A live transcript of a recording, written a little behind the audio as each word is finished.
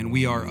and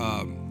we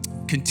are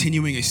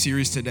continuing a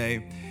series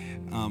today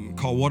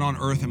called What on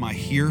Earth Am I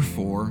Here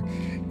For?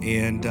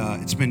 And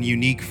it's been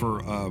unique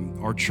for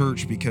our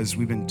church because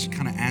we've been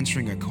kind of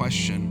answering a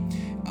question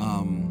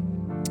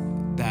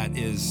that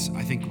is,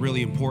 I think,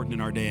 really important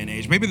in our day and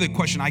age. Maybe the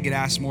question I get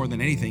asked more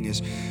than anything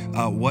is,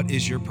 what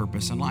is your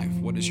purpose in life?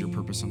 What is your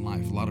purpose in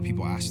life? A lot of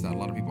people ask that. A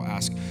lot of people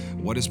ask,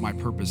 what is my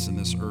purpose in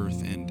this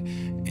earth? And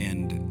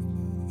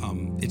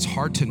it's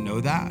hard to know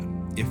that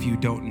if you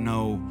don't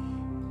know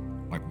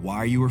like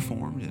why you were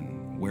formed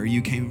and where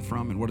you came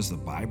from and what does the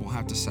Bible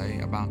have to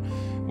say about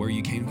where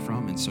you came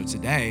from. And so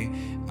today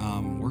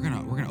we're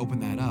gonna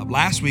open that up.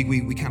 Last week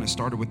we kind of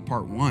started with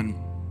part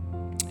one.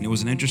 And it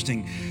was an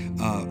interesting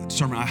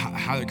sermon. I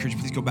highly encourage you,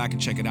 please go back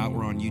and check it out.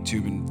 We're on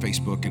YouTube and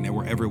Facebook, and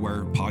we're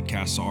everywhere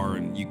podcasts are,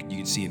 and you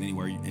can see it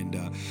anywhere. And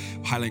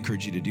highly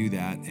encourage you to do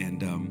that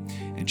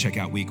and check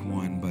out week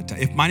one. But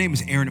if my name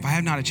is Aaron, if I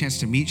have not a chance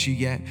to meet you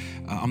yet,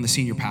 I'm the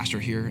senior pastor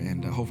here,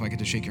 and hopefully I get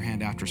to shake your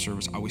hand after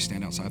service. I always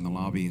stand outside in the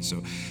lobby, and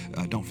so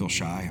don't feel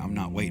shy. I'm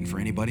not waiting for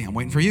anybody. I'm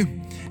waiting for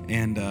you,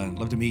 and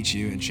love to meet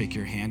you and shake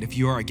your hand. If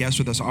you are a guest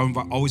with us, I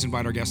always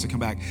invite our guests to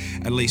come back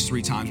at least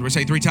 3 times. We're going to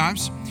say 3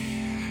 times.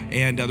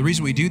 And the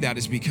reason we do that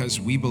is because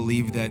we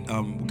believe that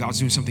God's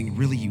doing something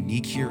really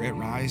unique here at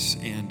Rise,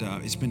 and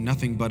it's been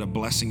nothing but a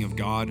blessing of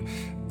God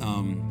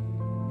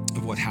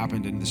of what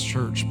happened in this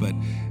church. But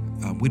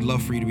we'd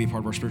love for you to be a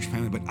part of our spiritual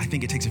family. But I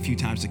think it takes a few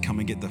times to come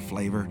and get the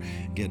flavor,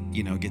 get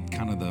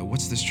kind of the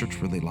what's this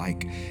church really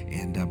like,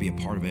 and be a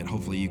part of it.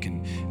 Hopefully you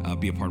can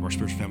be a part of our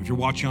spiritual family. If you're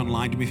watching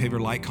online, do me a favor,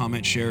 like,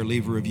 comment, share,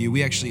 leave a review.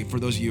 We actually, for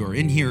those of you who are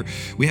in here,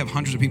 we have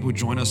hundreds of people who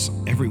join us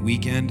every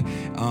weekend.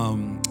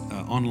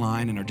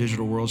 Online in our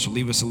digital world, so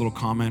leave us a little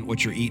comment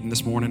what you're eating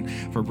this morning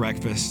for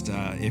breakfast.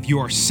 If you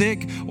are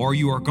sick or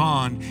you are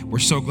gone, we're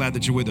so glad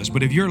that you're with us.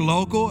 But if you're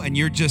local and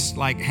you're just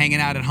like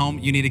hanging out at home,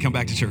 you need to come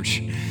back to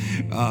church.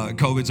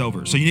 COVID's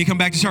over, so you need to come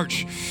back to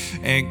church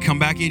and come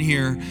back in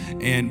here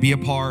and be a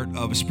part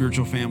of a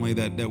spiritual family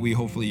that we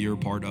hopefully you're a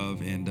part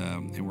of, and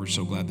we're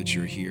so glad that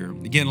you're here.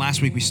 Again,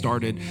 last week we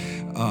started.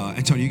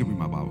 Antonio, you can bring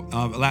my Bible.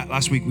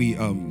 Last week we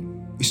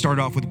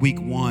started off with week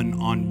 1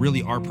 on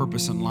really our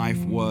purpose in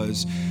life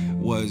was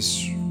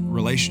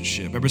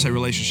relationship. Everybody say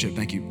relationship.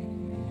 Thank you.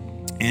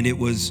 And it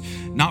was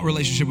not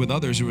relationship with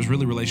others. It was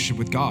really relationship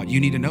with God. You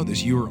need to know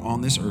this. You are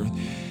on this earth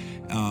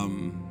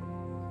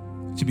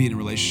to be in a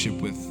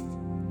relationship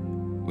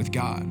with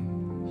God.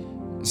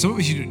 Some of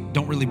us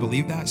don't really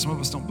believe that. Some of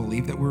us don't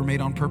believe that we were made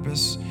on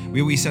purpose.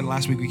 We said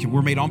last week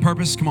we're made on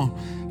purpose. Come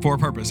on, for a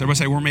purpose. Everybody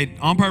say we're made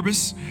on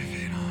purpose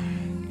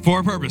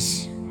for a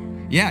purpose.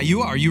 Yeah,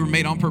 you are. You were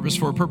made on purpose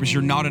for a purpose.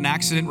 You're not an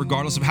accident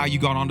regardless of how you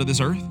got onto this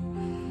earth.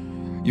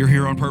 You're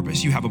here on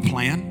purpose. You have a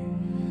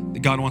plan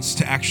that God wants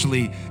to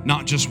actually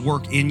not just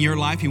work in your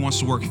life. He wants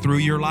to work through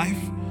your life.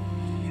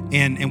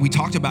 And we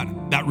talked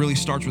about that really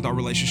starts with our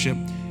relationship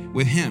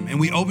with Him. And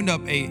we opened up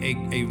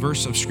a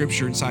verse of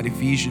scripture inside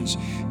Ephesians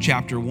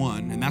chapter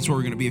 1. And that's where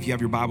we're going to be. If you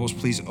have your Bibles,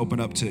 please open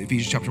up to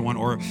Ephesians chapter 1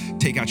 or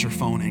take out your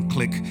phone and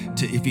click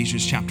to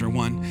Ephesians chapter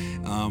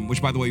 1, which,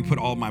 by the way, we put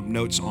all my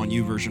notes on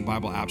YouVersion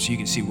Bible app so you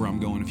can see where I'm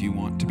going if you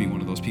want to be one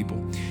of those people.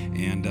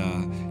 And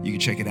you can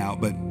check it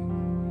out. But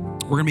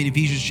we're going to be in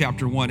Ephesians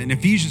chapter 1. And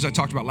Ephesians, I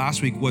talked about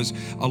last week, was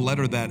a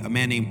letter that a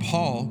man named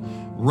Paul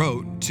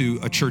wrote to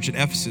a church at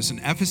Ephesus. And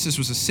Ephesus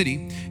was a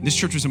city. And this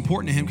church was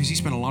important to him because he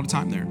spent a lot of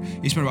time there.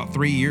 He spent about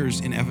 3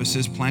 years in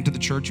Ephesus, planted the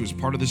church. He was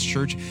part of this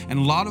church. And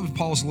a lot of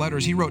Paul's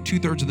letters, he wrote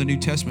 2/3 of the New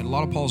Testament. A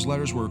lot of Paul's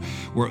letters were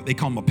they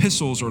call them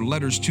epistles or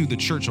letters to the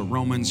church of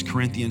Romans,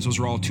 Corinthians. Those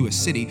are all to a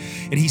city.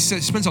 And he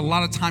spends a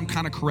lot of time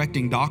kind of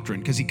correcting doctrine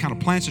because he kind of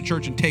plants a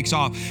church and takes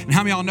off. And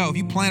how many of y'all know if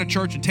you plant a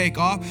church and take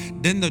off,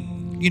 then the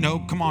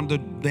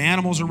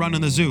animals are running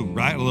the zoo,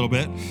 right? A little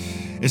bit.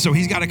 And so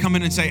he's got to come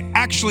in and say,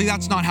 actually,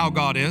 that's not how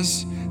God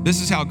is.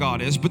 This is how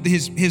God is. But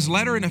his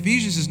letter in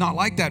Ephesians is not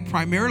like that.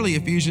 Primarily,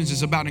 Ephesians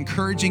is about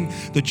encouraging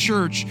the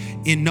church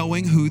in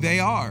knowing who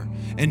they are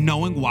and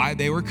knowing why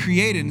they were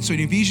created. And so in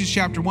Ephesians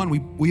chapter 1,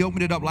 we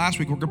opened it up last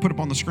week. We're going to put it up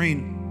on the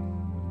screen.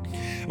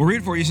 We'll read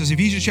it for you. It says,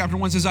 Ephesians chapter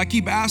 1 says, I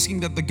keep asking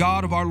that the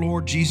God of our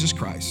Lord Jesus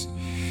Christ,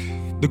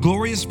 the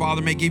glorious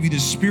Father, may give you the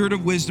spirit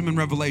of wisdom and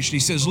revelation. He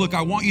says, look,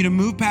 I want you to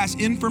move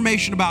past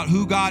information about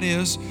who God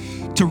is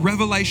to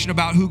revelation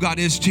about who God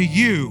is to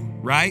you,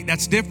 right?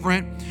 That's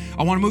different.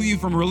 I want to move you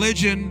from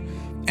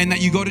religion and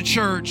that you go to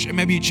church and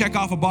maybe you check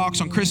off a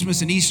box on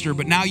Christmas and Easter,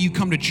 but now you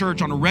come to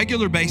church on a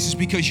regular basis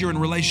because you're in a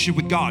relationship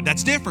with God.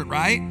 That's different,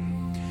 right?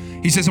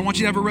 He says, I want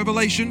you to have a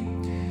revelation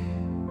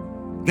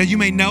that you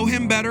may know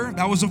Him better.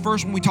 That was the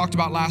first one we talked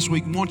about last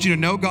week. We want you to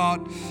know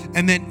God.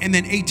 And then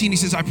 18, he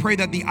says, I pray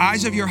that the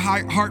eyes of your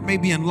heart may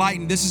be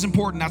enlightened. This is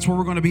important. That's where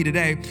we're going to be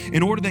today.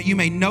 In order that you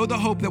may know the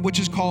hope that which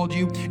has called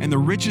you and the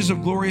riches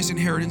of glorious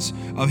inheritance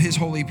of His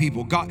holy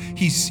people. God,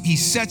 he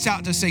sets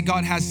out to say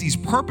God has these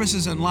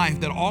purposes in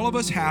life that all of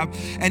us have.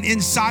 And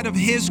inside of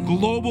His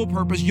global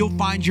purpose, you'll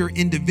find your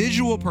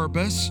individual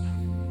purpose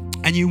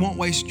and you won't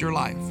waste your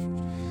life.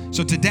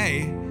 So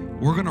today,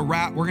 we're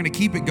going to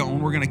keep it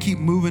going. We're going to keep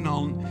moving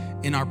on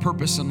in our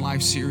Purpose in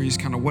Life series,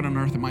 kind of what on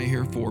earth am I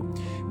here for,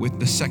 with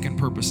the second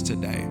purpose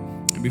today.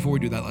 And before we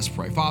do that, let's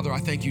pray. Father, I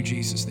thank you,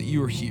 Jesus, that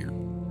you are here.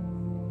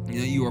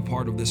 You are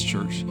part of this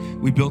church.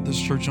 We built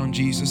this church on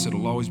Jesus.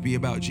 It'll always be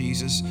about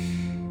Jesus.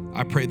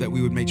 I pray that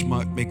we would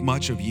make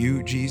much of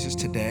you, Jesus,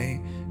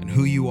 today, and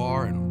who you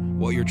are and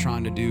what you're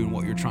trying to do and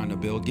what you're trying to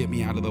build. Get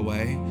me out of the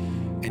way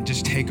and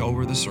just take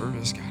over the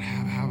service. God,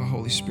 have a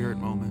Holy Spirit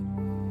moment.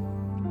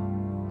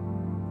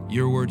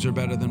 Your words are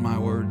better than my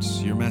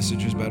words. Your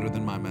message is better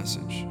than my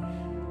message.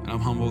 And I'm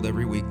humbled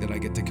every week that I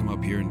get to come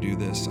up here and do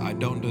this. I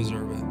don't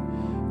deserve it,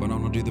 but I'm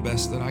going to do the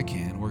best that I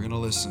can. We're going to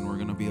listen. We're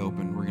going to be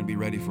open. We're going to be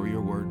ready for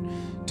your word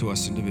to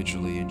us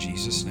individually. In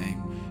Jesus'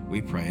 name we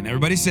pray. And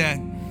everybody said,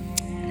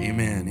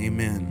 amen,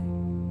 amen.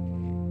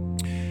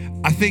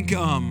 I think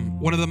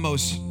one of the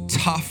most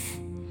tough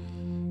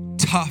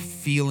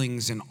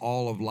feelings in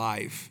all of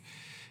life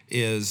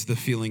is the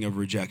feeling of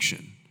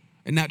rejection.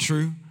 Isn't that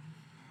true?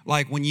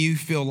 Like when you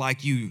feel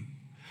like you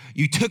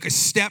took a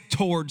step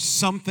towards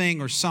something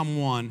or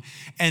someone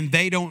and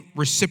they don't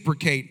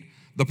reciprocate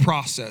the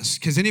process.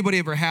 Because anybody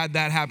ever had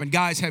that happen?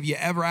 Guys, have you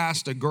ever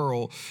asked a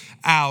girl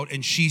out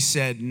and she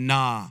said,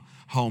 nah,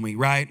 homie,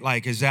 right?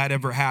 Like, has that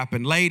ever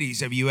happened?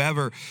 Ladies, have you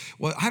ever,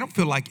 well, I don't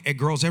feel like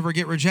girls ever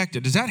get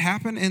rejected. Does that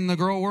happen in the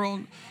girl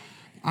world?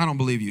 I don't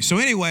believe you. So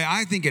anyway,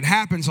 I think it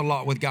happens a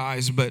lot with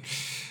guys, but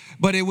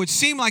it would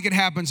seem like it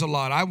happens a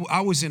lot.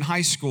 I was in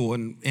high school,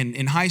 and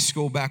in high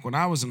school, back when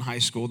I was in high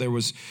school, there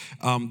was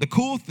the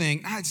cool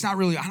thing. It's not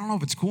really, I don't know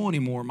if it's cool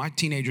anymore. My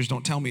teenagers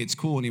don't tell me it's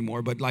cool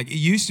anymore, but like it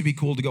used to be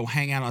cool to go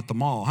hang out at the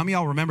mall. How many of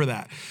y'all remember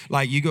that?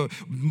 Like you go,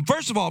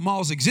 first of all,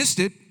 malls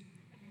existed.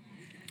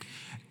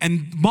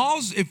 And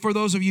malls, for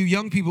those of you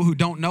young people who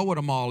don't know what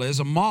a mall is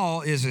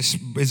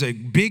a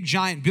big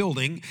giant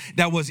building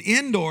that was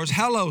indoors.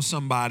 Hello,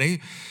 somebody.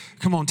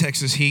 Come on,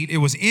 Texas heat. It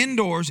was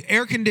indoors,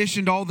 air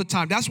conditioned all the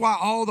time. That's why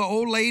all the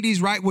old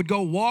ladies, right, would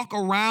go walk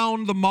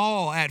around the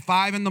mall at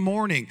 5 a.m.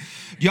 Do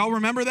y'all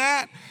remember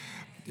that?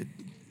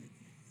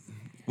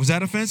 Was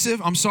that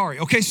offensive? I'm sorry.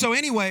 Okay, so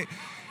anyway,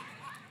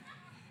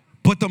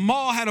 but the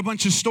mall had a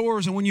bunch of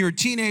stores, and when you were a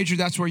teenager,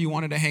 that's where you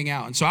wanted to hang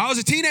out. And so I was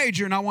a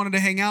teenager, and I wanted to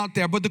hang out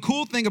there. But the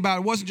cool thing about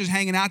it wasn't just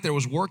hanging out there, it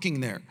was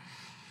working there.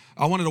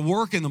 I wanted to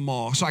work in the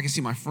mall so I could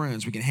see my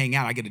friends. We can hang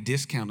out. I get a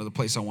discount to the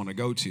place I want to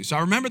go to. So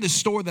I remember this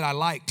store that I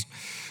liked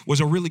was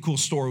a really cool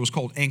store. It was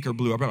called Anchor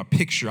Blue. I brought a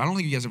picture. I don't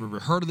think you guys have ever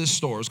heard of this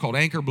store. It was called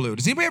Anchor Blue.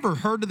 Does anybody ever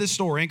heard of this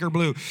store, Anchor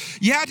Blue?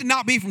 You had to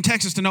not be from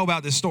Texas to know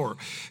about this store,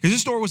 because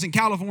this store was in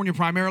California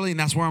primarily, and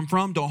that's where I'm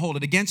from. Don't hold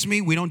it against me.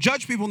 We don't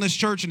judge people in this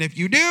church, and if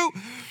you do,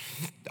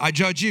 I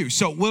judge you.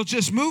 So we'll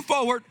just move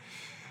forward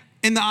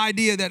in the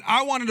idea that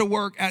I wanted to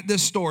work at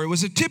this store. It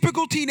was a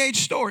typical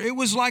teenage store. It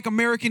was like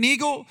American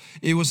Eagle.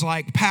 It was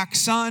like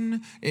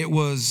PacSun. It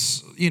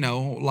was,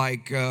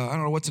 like, I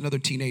don't know, what's another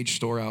teenage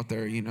store out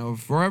there?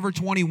 Forever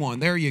 21.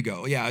 There you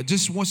go. Yeah,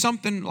 just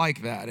something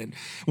like that. And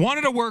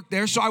wanted to work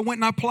there, so I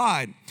went and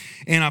applied.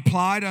 And I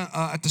applied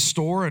at the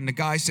store, and the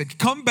guy said,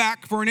 come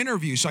back for an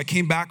interview. So I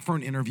came back for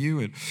an interview,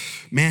 and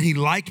man, he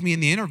liked me in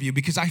the interview,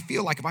 because I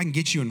feel like if I can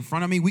get you in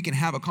front of me, we can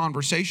have a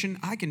conversation.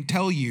 I can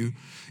tell you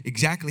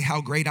exactly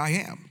how great I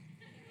am.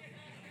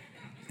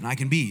 And I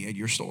can be at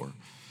your store.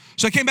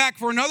 So I came back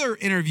for another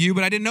interview,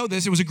 but I didn't know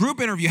this. It was a group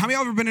interview. How many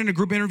of y'all ever been in a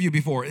group interview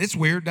before? It's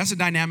weird. That's a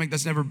dynamic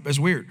that's never as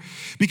weird.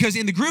 Because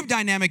in the group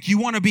dynamic, you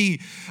want to be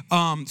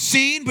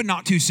seen, but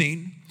not too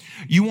seen.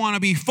 You want to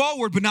be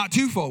forward, but not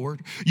too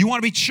forward. You want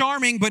to be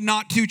charming, but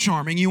not too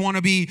charming. You want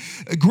to be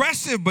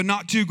aggressive, but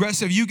not too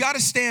aggressive. You got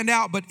to stand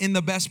out, but in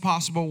the best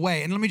possible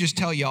way. And let me just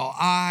tell y'all,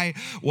 I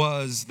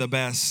was the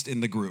best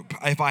in the group,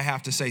 if I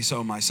have to say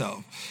so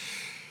myself.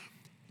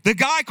 The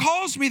guy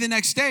calls me the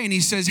next day and he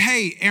says,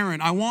 hey,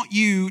 Aaron, I want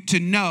you to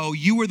know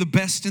you were the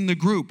best in the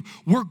group.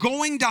 We're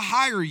going to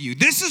hire you.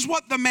 This is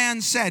what the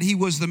man said. He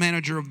was the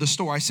manager of the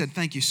store. I said,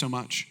 thank you so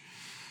much.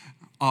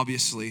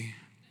 Obviously,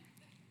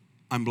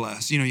 I'm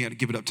blessed. You got to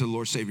give it up to the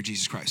Lord Savior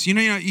Jesus Christ.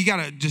 You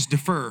got to just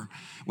defer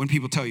when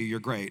people tell you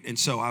you're great. And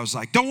so I was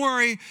like, don't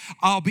worry,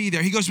 I'll be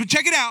there. He goes, but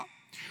check it out.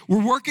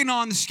 We're working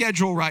on the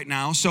schedule right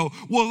now, so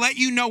we'll let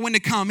you know when to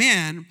come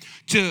in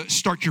to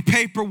start your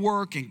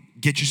paperwork and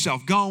get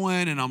yourself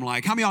going. And I'm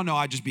like, how many of y'all know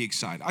I'd just be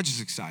excited? I'm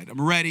just excited.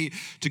 I'm ready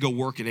to go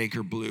work at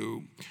Anchor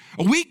Blue.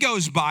 A week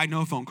goes by,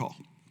 no phone call.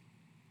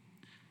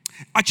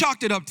 I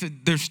chalked it up to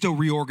they're still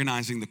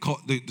reorganizing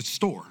the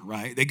store,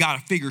 right? They got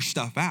to figure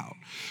stuff out.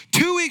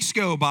 2 weeks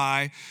go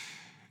by,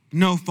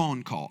 no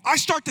phone call. I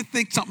start to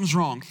think something's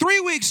wrong. 3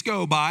 weeks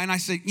go by, and I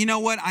say, you know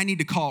what? I need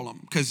to call them,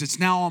 because it's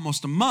now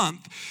almost a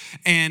month.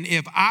 And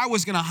if I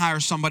was going to hire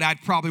somebody,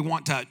 I'd probably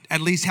want to at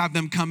least have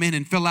them come in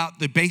and fill out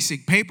the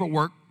basic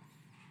paperwork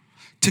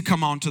to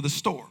come onto the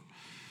store.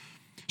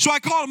 So I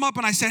called him up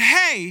and I said,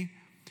 hey,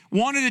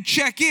 wanted to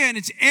check in.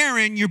 It's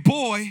Aaron, your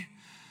boy,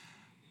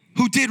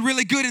 who did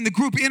really good in the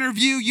group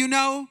interview,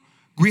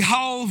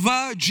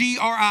 Grijalva,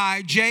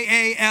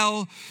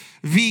 Grijalva.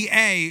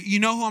 You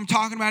know who I'm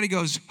talking about? He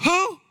goes,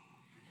 who?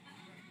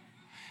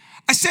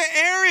 I said,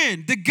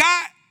 Aaron, the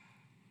guy.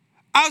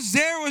 I was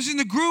there, was in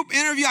the group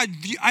interview.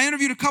 I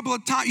interviewed a couple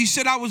of times. You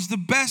said I was the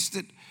best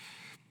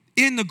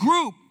in the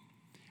group,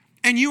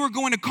 and you were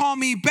going to call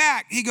me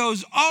back. He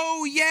goes,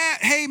 oh, yeah,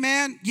 hey,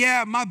 man,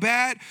 yeah, my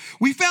bad.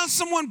 We found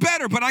someone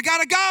better, but I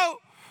got to go.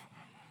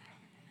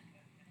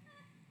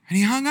 And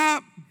he hung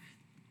up.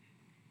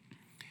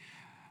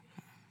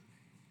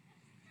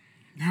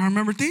 And I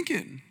remember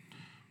thinking,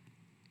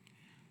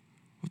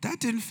 well, that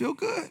didn't feel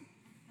good.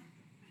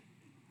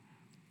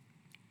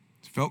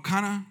 It felt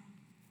kind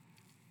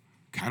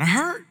of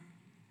hurt,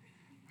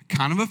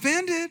 kind of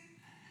offended,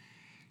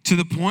 to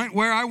the point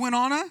where I went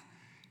on a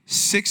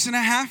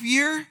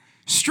 6.5-year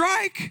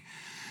strike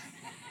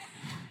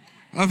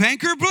of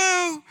Anchor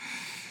Blue.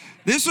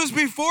 This was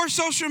before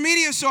social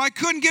media, so I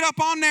couldn't get up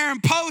on there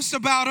and post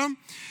about them.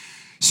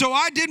 So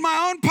I did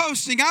my own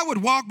posting. I would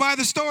walk by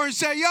the store and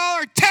say, y'all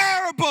are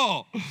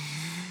terrible.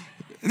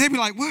 And they'd be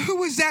like, well, who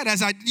was that?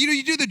 As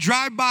you do the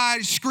drive-by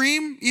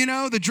scream,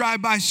 the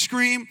drive-by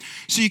scream.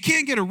 So you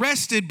can't get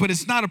arrested, but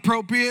it's not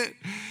appropriate,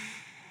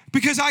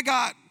 because I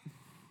got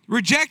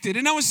rejected.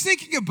 And I was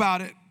thinking about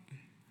it,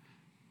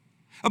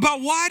 about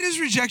why does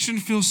rejection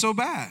feel so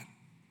bad?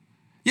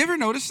 You ever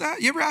notice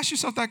that? You ever ask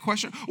yourself that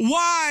question?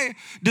 Why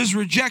does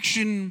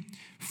rejection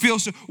feel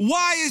so?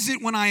 Why is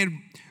it when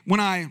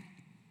I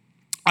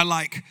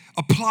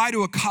apply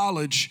to a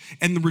college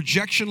and the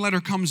rejection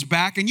letter comes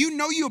back, and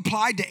you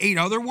applied to 8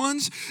 other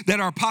ones that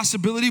are a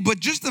possibility, but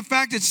just the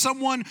fact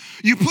that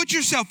you put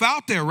yourself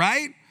out there,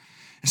 right?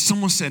 And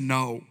someone said,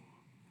 no,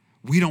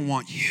 we don't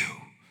want you.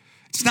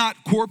 It's not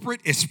corporate,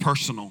 it's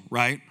personal,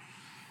 right?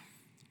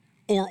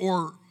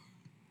 Or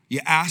you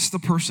asked the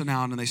person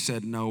out and they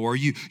said no, or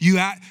you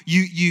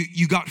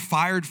got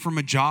fired from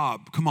a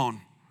job. Come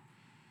on.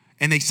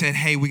 And they said,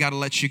 hey, we got to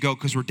let you go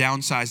because we're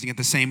downsizing. At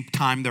the same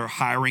time, they're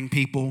hiring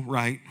people,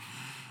 right?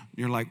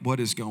 You're like, what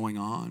is going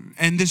on?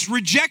 And this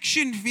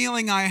rejection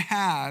feeling I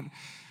had, I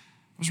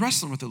was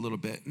wrestling with it a little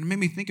bit. And it made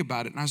me think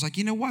about it. And I was like,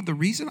 you know what? The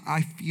reason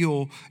I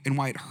feel and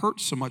why it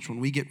hurts so much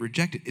when we get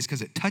rejected is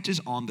because it touches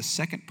on the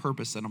second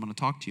purpose that I'm going to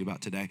talk to you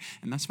about today,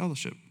 and that's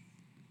fellowship.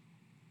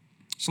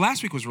 So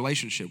last week was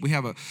relationship. We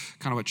have a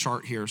kind of a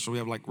chart here. So we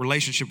have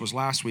relationship was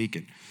last week,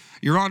 and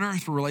you're on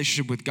earth for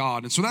relationship with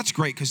God. And so that's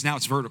great because now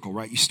it's vertical,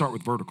 right? You start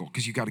with vertical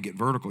because you got to get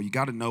vertical. You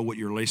got to know what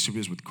your relationship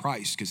is with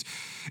Christ because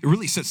it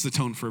really sets the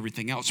tone for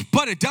everything else.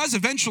 But it does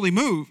eventually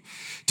move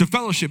to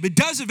fellowship. It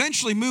does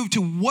eventually move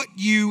to what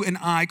you and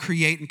I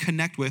create and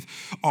connect with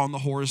on the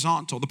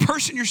horizontal. The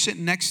person you're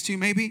sitting next to,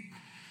 maybe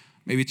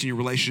it's in your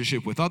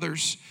relationship with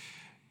others,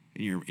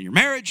 in your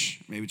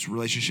marriage, maybe it's a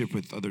relationship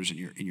with others in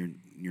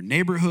your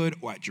neighborhood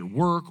or at your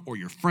work or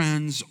your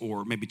friends,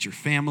 or maybe it's your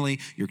family,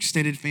 your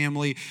extended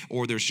family,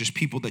 or there's just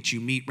people that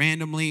you meet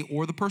randomly,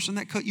 or the person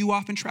that cut you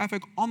off in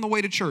traffic on the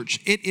way to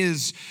church. It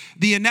is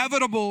the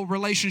inevitable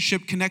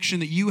relationship connection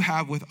that you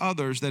have with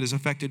others that is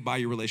affected by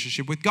your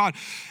relationship with God.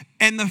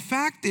 And the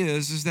fact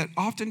is that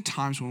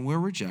oftentimes when we're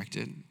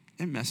rejected,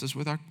 it messes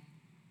with our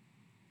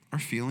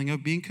feeling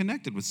of being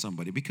connected with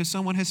somebody, because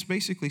someone has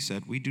basically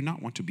said, we do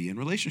not want to be in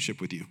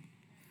relationship with you.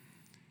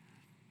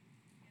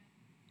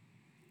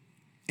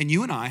 And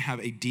you and I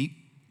have a deep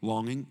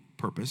longing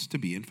purpose to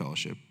be in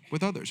fellowship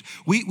with others.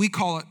 We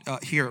call it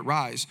here at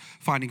Rise,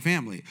 finding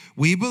family.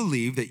 We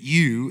believe that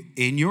you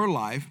in your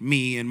life,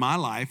 me in my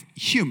life,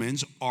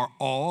 humans are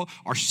all,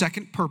 our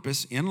second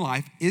purpose in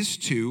life is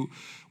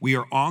we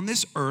are on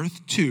this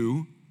earth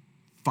to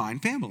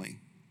find family.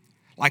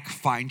 Like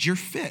find your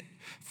fit.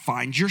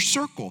 Find your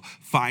circle,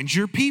 find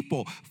your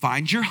people,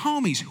 find your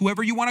homies,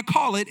 whoever you want to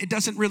call it, it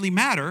doesn't really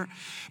matter,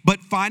 but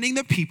finding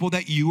the people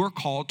that you are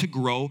called to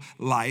grow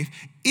life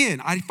in.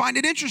 I find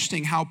it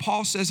interesting how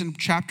Paul says in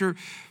chapter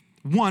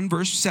 1,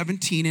 verse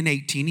 17 and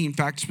 18, in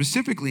fact,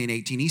 specifically in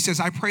 18, he says,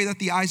 I pray that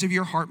the eyes of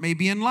your heart may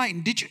be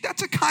enlightened.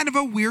 That's a kind of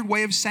a weird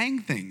way of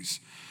saying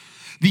things.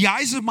 The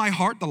eyes of my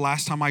heart, the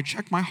last time I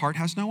checked, my heart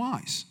has no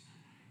eyes.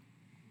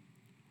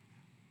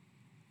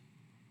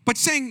 But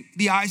saying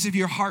the eyes of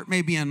your heart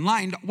may be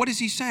enlightened, what is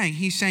he saying?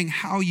 He's saying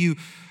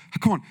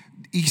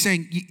he's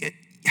saying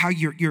how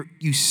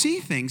you see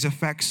things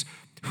affects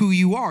who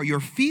you are. Your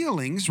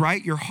feelings,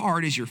 right? Your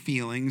heart is your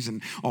feelings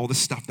and all the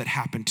stuff that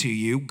happened to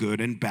you, good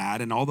and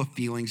bad, and all the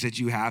feelings that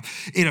you have.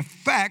 It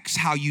affects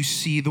how you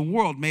see the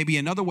world. Maybe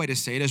another way to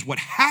say it is what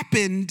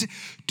happened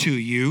to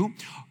you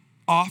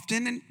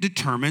often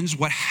determines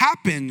what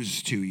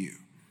happens to you.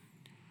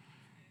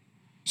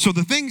 So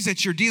the things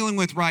that you're dealing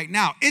with right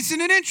now,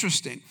 isn't it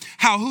interesting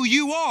how who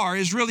you are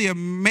is really a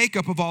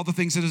makeup of all the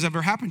things that has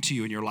ever happened to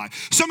you in your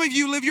life? Some of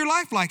you live your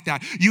life like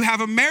that. You have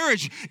a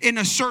marriage in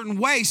a certain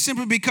way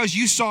simply because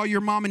you saw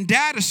your mom and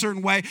dad a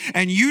certain way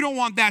and you don't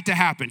want that to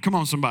happen. Come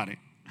on, somebody.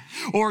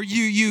 Or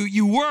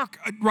you work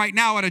right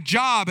now at a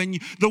job,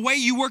 and the way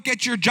you work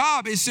at your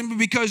job is simply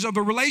because of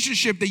a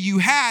relationship that you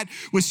had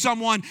with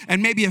someone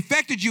and maybe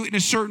affected you in a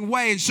certain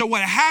way. And so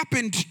what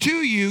happened to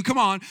you, come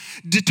on,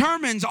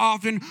 determines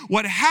often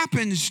what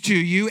happens to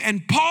you.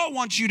 And Paul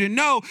wants you to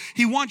know,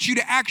 he wants you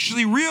to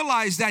actually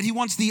realize that. He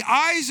wants the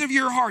eyes of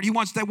your heart. He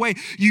wants that way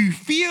you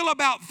feel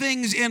about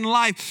things in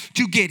life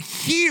to get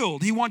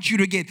healed. He wants you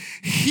to get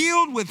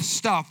healed with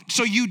stuff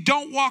so you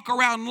don't walk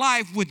around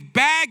life with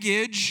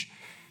baggage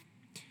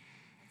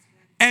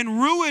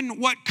and ruin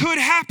what could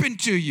happen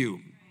to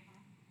you.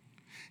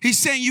 He's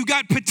saying you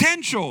got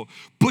potential,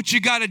 but you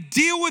got to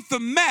deal with the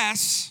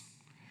mess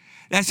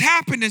that's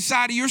happened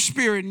inside of your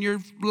spirit and your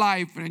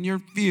life and your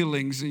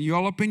feelings, and you're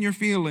all up in your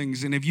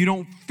feelings. And if you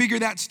don't figure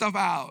that stuff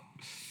out,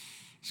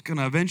 it's going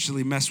to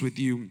eventually mess with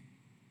you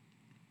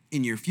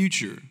in your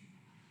future.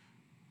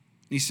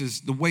 He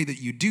says the way that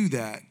you do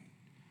that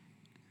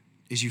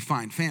is you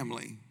find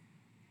family.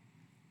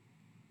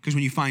 Because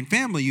when you find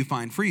family, you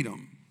find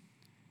freedom.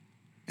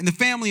 And the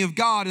family of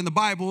God in the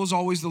Bible is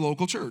always the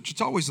local church.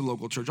 It's always the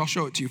local church. I'll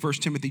show it to you. 1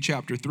 Timothy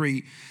chapter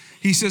 3.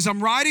 He says,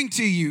 I'm writing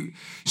to you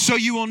so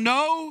you will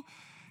know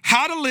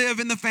how to live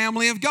in the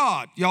family of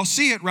God. Y'all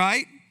see it,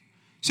 right?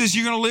 He says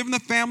you're going to live in the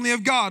family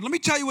of God. Let me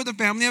tell you what the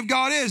family of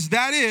God is.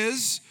 That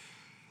is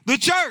the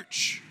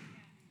church.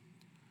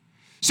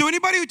 So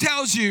anybody who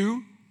tells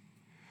you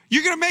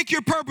you're going to make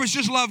your purpose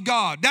just love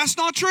God, that's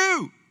not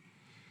true.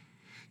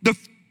 The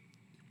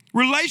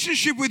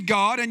relationship with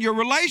God and your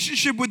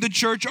relationship with the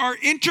church are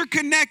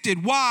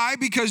interconnected. Why?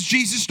 Because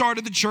Jesus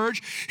started the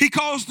church. He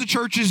calls the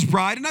church his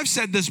bride. And I've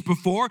said this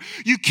before.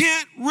 You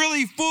can't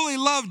really fully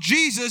love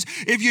Jesus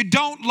if you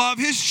don't love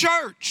his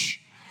church.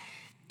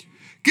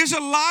 There's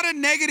a lot of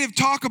negative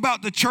talk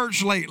about the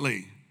church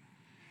lately.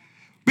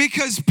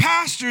 Because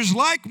pastors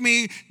like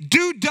me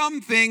do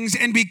dumb things,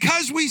 and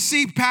because we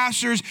see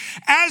pastors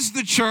as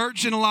the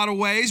church in a lot of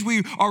ways,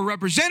 we are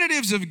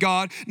representatives of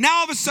God. Now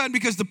all of a sudden,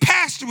 because the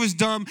pastor was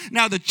dumb,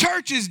 now the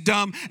church is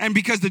dumb, and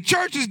because the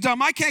church is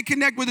dumb, I can't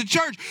connect with the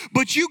church.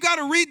 But you got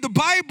to read the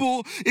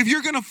Bible. If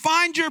you're going to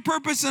find your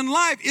purpose in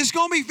life, it's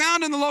going to be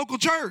found in the local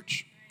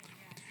church.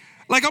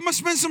 Like, I'm going to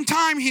spend some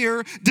time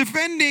here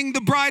defending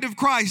the bride of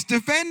Christ,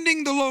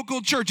 defending the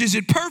local church. Is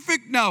it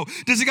perfect? No.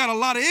 Does it got a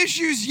lot of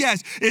issues?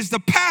 Yes. Is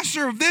the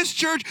pastor of this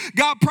church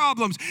got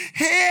problems?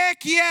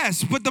 Heck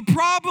yes. But the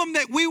problem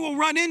that we will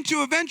run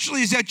into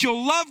eventually is that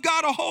you'll love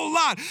God a whole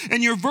lot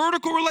and your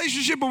vertical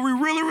relationship will be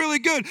really, really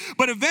good.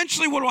 But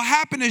eventually what will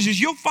happen is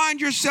you'll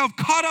find yourself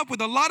caught up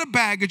with a lot of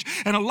baggage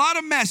and a lot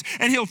of mess,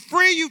 and he'll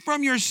free you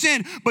from your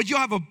sin, but you'll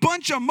have a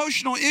bunch of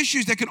emotional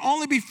issues that can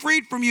only be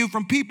freed from you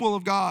from people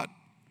of God.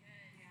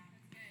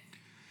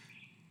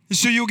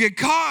 So you'll get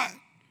caught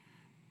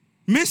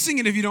missing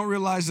it if you don't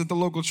realize that the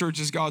local church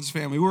is God's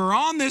family. We're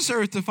on this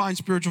earth to find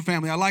spiritual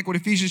family. I like what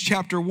Ephesians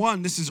chapter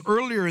 1, this is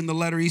earlier in the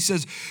letter.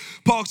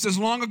 Paul says,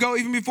 long ago,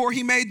 even before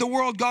he made the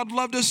world, God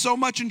loved us so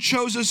much and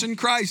chose us in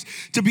Christ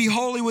to be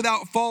holy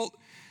without fault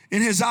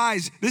in his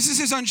eyes. This is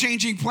his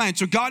unchanging plan.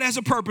 So God has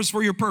a purpose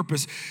for your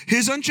purpose.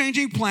 His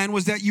unchanging plan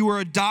was that you were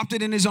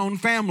adopted in his own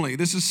family.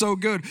 This is so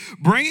good.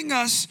 Bringing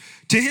us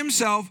to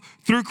himself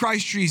through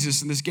Christ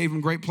Jesus. And this gave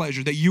him great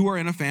pleasure that you are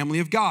in a family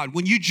of God.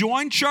 When you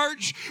join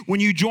church,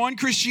 when you join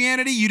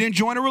Christianity, you didn't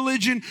join a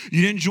religion.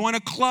 You didn't join a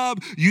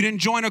club. You didn't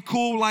join a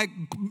cool,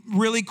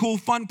 really cool,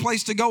 fun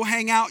place to go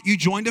hang out. You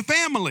joined a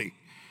family.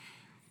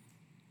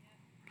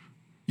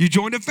 You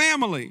joined a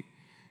family.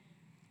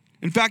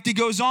 In fact, he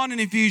goes on in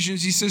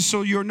Ephesians, he says,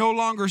 so you're no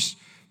longer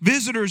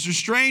visitors or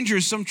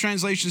strangers. Some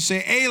translations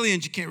say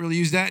aliens. You can't really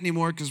use that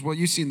anymore because, well,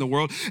 you've seen the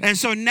world. And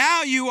so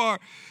now you are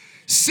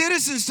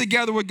citizens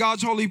together with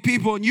God's holy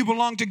people, and you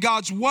belong to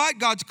God's what?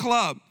 God's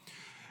club.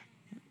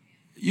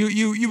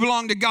 You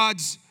belong to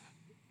God's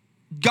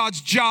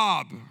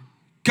job,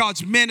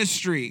 God's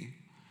ministry.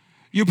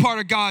 You're part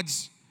of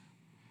God's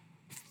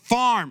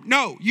farm.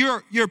 No,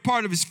 you're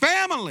part of his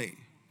family.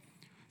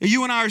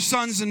 You and I are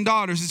sons and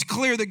daughters. It's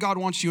clear that God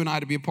wants you and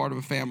I to be a part of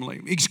a family.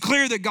 It's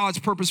clear that God's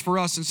purpose for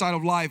us inside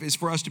of life is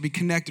for us to be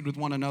connected with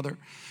one another,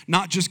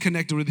 not just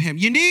connected with him.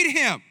 You need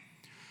him.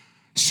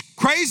 It's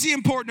crazy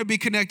important to be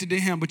connected to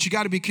him, but you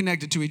got to be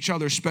connected to each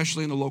other,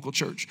 especially in the local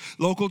church.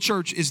 Local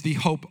church is the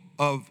hope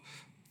of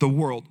the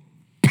world,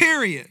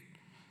 period.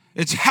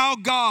 It's how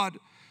God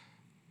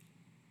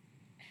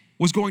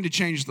was going to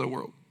change the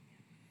world.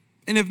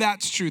 And if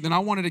that's true, then I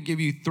wanted to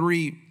give you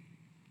 3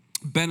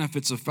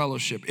 benefits of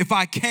fellowship. If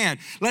I can,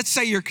 let's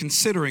say you're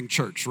considering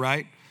church,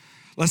 right?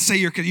 Let's say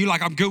you're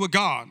like, I'm good with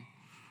God,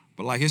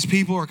 but like his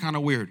people are kind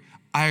of weird.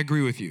 I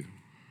agree with you.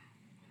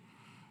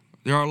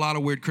 There are a lot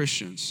of weird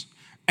Christians.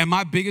 And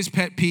my biggest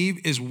pet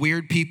peeve is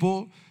weird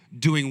people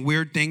doing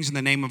weird things in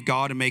the name of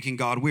God and making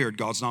God weird.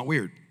 God's not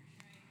weird.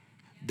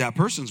 That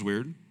person's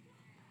weird.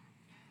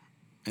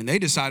 And they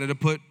decided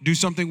to do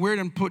something weird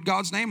and put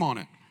God's name on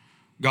it.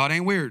 God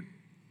ain't weird.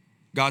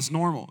 God's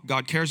normal.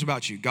 God cares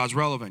about you. God's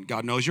relevant.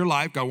 God knows your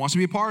life. God wants to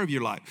be a part of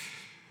your life.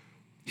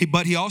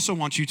 But he also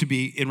wants you to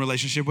be in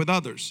relationship with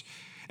others.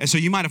 And so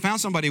you might have found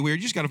somebody weird.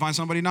 You just got to find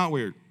somebody not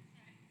weird.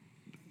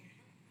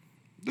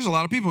 There's a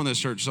lot of people in this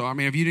church. So, I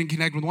mean, if you didn't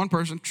connect with one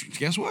person,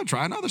 guess what?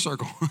 Try another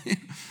circle.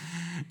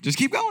 Just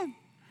keep going.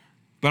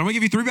 But I'm going to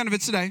give you 3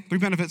 benefits today. 3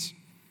 benefits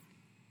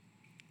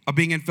of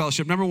being in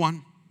fellowship. Number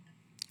 1,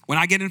 when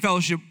I get in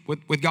fellowship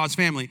with God's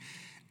family,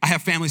 I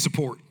have family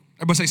support.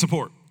 Everybody say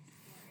support.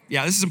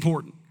 Yeah, this is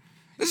important.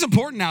 This is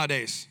important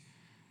nowadays.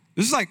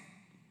 This is like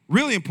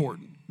really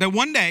important. That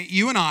one day,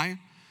 you and I,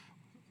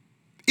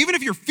 even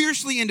if you're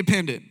fiercely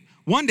independent,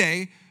 one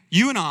day,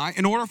 you and I,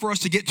 in order for us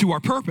to get to our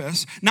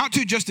purpose, not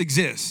to just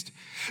exist.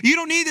 You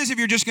don't need this if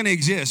you're just going to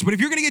exist. But if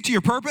you're going to get to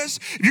your purpose,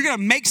 if you're going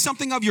to make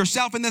something of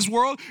yourself in this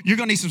world, you're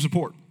going to need some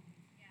support.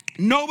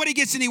 Yeah. Nobody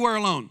gets anywhere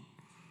alone.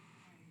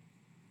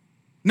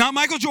 Not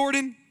Michael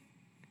Jordan,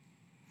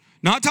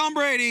 not Tom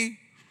Brady,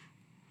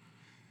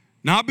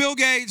 not Bill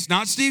Gates,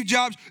 not Steve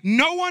Jobs.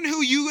 No one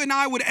who you and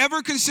I would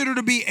ever consider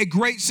to be a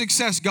great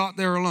success got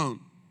there alone.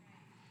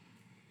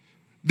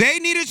 They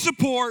needed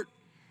support.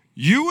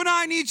 You and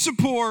I need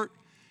support.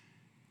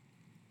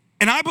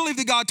 And I believe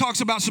that God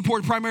talks about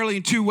support primarily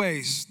in 2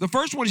 ways. The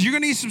first one is you're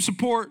going to need some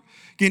support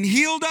getting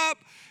healed up.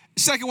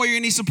 Second way, you're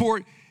going to need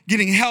support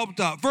getting helped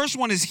up. First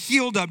one is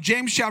healed up.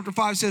 James chapter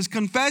 5 says,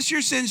 confess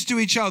your sins to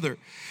each other.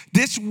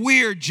 This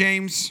weird,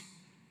 James.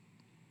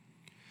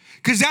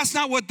 Because that's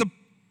not what the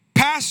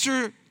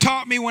pastor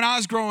taught me when I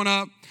was growing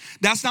up.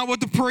 That's not what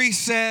the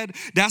priest said.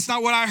 That's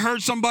not what I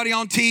heard somebody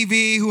on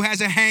TV who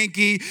has a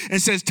hanky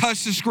and says,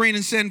 touch the screen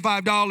and send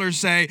 $5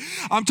 say.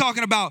 I'm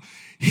talking about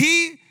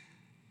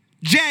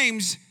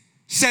James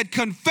said,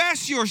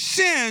 confess your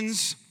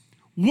sins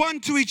one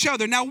to each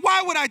other. Now,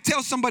 why would I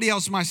tell somebody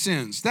else my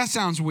sins? That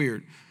sounds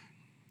weird.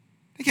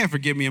 They can't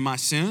forgive me of my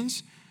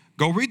sins.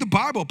 Go read the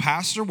Bible,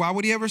 Pastor. Why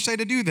would he ever say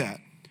to do that?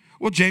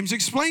 Well, James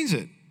explains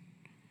it.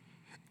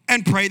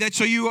 And pray that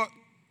so you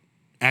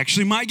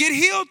actually might get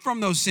healed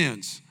from those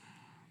sins.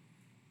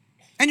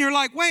 And you're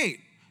like, wait,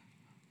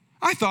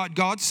 I thought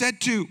God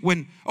said to,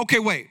 when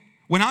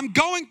I'm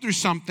going through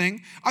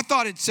something, I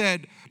thought it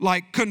said,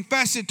 like,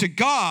 confess it to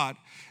God,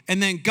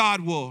 and then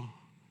God will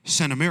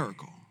send a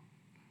miracle.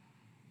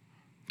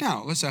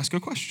 Now, let's ask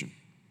a question.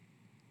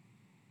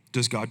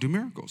 Does God do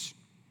miracles?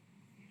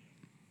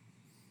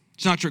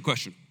 It's not a trick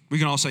question. We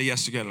can all say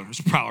yes together. It's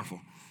powerful.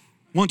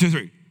 1, 2,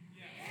 3.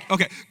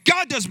 Okay,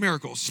 God does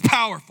miracles. It's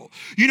powerful.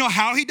 You know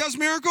how he does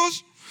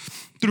miracles?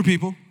 Through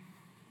people.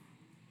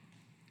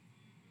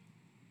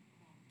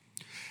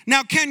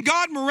 Now, can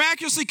God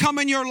miraculously come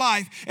in your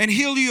life and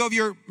heal you of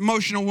your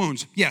emotional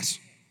wounds? Yes.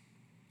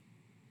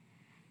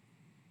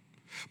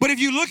 But if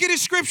you look at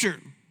his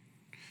scripture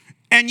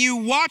and you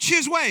watch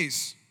his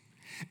ways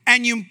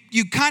and you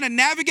kind of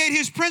navigate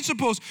his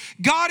principles,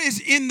 God is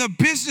in the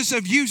business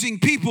of using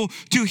people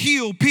to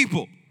heal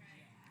people.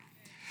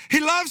 He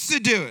loves to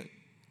do it.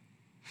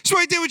 That's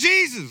what he did with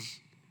Jesus.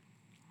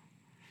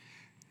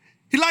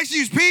 He likes to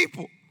use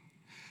people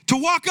to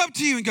walk up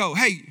to you and go,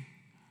 hey,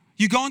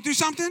 you going through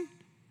something?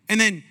 And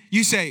then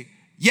you say,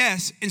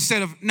 yes,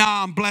 instead of,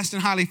 nah, I'm blessed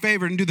and highly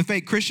favored, and do the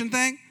fake Christian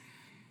thing.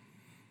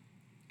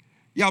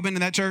 Y'all been to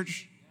that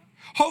church?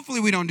 Hopefully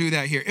we don't do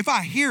that here. If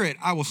I hear it,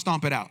 I will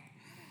stomp it out.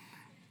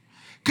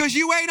 Because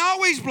you ain't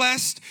always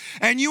blessed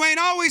and you ain't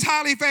always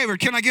highly favored.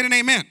 Can I get an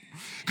amen?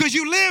 Because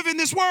you live in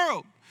this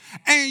world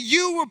and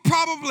you were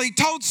probably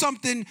told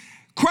something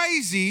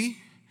crazy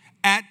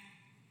at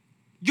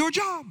your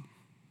job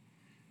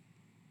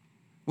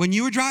when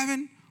you were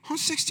driving on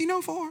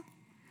 1604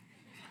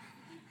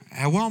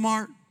 at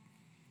Walmart,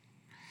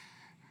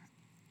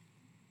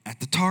 at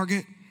the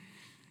Target,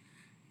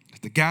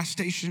 at the gas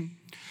station.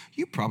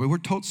 You probably were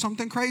told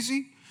something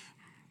crazy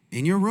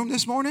in your room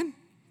this morning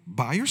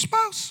by your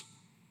spouse.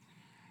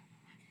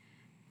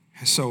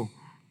 And so,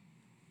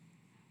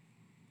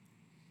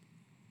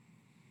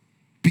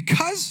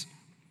 because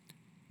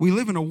we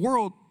live in a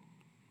world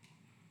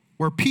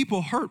where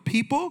people hurt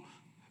people,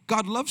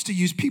 God loves to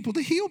use people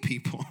to heal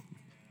people.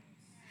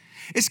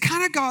 It's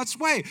kind of God's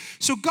way.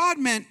 So God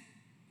meant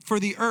for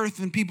the earth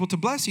and people to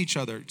bless each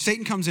other.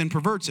 Satan comes in,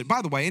 perverts it.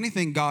 By the way,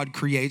 anything God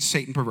creates,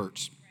 Satan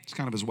perverts. It's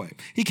kind of his way.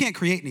 He can't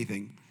create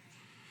anything.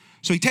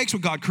 So he takes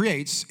what God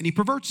creates and he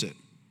perverts it.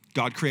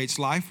 God creates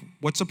life.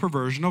 What's a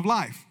perversion of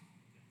life?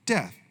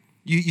 Death.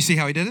 You see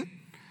how he did it?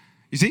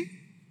 You see?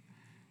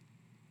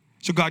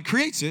 So God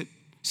creates it.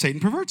 Satan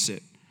perverts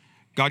it.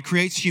 God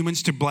creates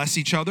humans to bless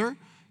each other.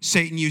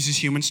 Satan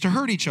uses humans to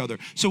hurt each other.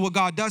 So what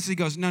God does is he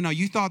goes, no,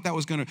 you thought that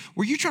was going to,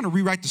 were you trying to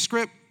rewrite the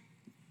script?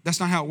 That's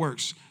not how it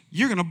works.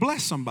 You're going to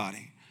bless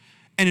somebody.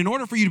 And in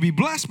order for you to be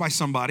blessed by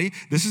somebody,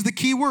 this is the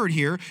key word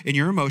here, in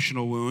your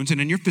emotional wounds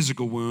and in your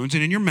physical wounds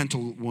and in your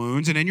mental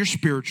wounds and in your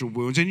spiritual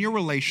wounds and your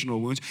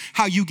relational wounds,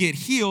 how you get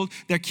healed,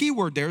 the key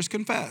word there is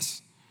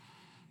confess.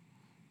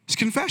 It's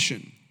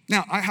confession.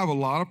 Now, we have a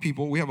lot of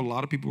people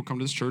who come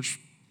to this church,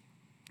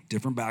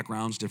 different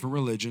backgrounds, different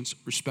religions,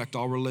 respect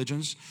all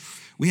religions.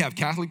 We have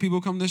Catholic people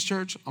who come to this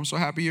church. I'm so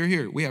happy you're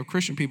here. We have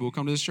Christian people who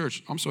come to this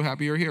church. I'm so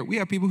happy you're here. We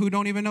have people who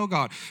don't even know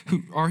God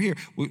who are here.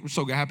 We're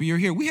so happy you're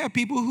here. We have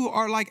people who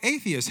are like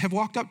atheists, have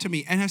walked up to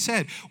me and have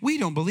said, we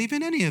don't believe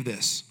in any of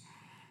this,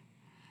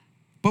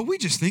 but we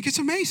just think it's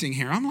amazing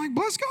here. I'm like,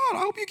 bless God. I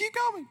hope you keep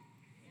coming.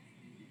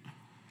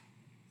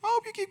 I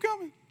hope you keep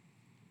coming.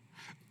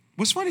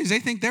 What's funny is they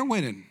think they're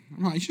winning.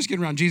 I'm like, you just get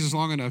around Jesus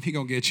long enough, he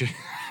gonna get you.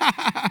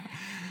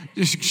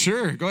 Just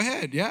sure, go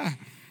ahead, yeah.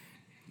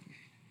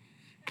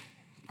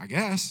 I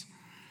guess.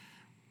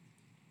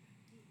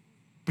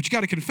 But you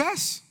got to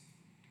confess.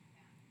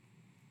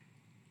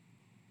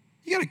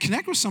 You got to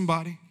connect with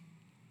somebody.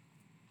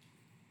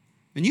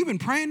 And you've been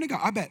praying to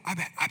God. I bet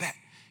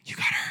you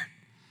got hurt.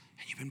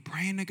 And you've been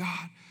praying to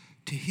God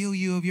to heal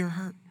you of your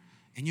hurt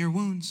and your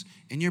wounds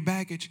and your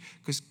baggage.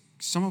 Because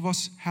some of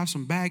us have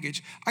some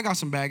baggage. I got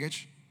some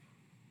baggage.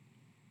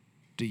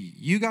 Do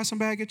you got some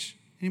baggage?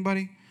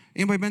 Anybody?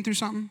 Anybody been through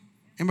something?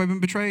 Anybody been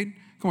betrayed?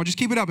 Come on, just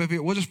keep it up.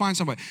 We'll just find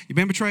somebody. You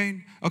been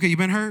betrayed? Okay, you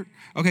been hurt?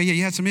 Okay, yeah,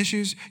 you had some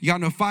issues. You got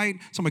in a fight.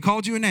 Somebody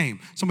called you a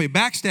name. Somebody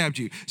backstabbed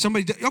you.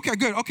 Okay,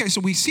 good. Okay,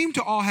 so we seem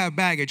to all have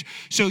baggage.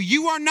 So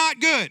you are not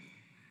good.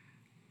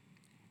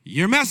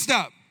 You're messed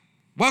up.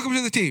 Welcome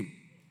to the team.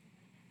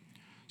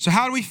 So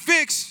how do we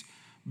fix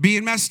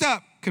being messed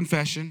up?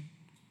 Confession.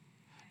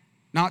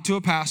 Not to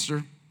a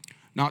pastor,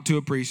 not to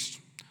a priest,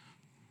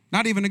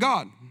 not even to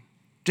God.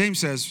 James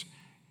says,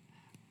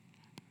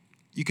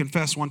 you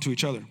confess one to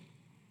each other.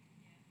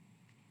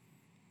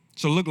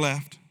 So look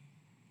left.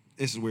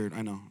 This is weird,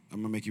 I know.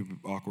 I'm going to make you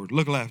awkward.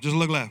 Look left, just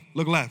look left,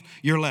 look left.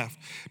 Your left.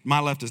 My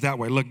left is that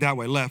way, look that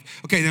way, left.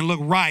 Okay, then look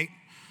right.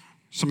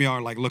 Some of y'all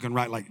are like looking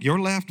right, like your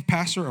left,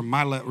 pastor, or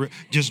my left?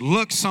 Just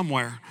look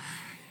somewhere.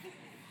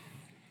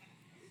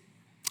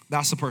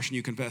 That's the person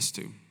you confess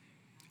to. And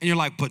you're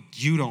like, but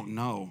you don't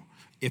know.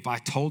 If I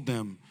told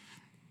them,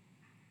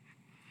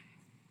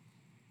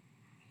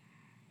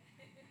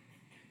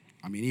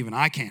 I mean, even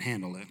I can't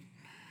handle it.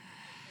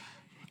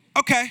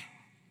 Okay,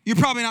 you're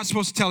probably not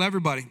supposed to tell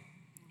everybody,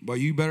 but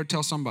you better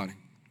tell somebody.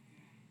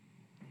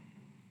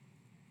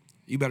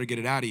 You better get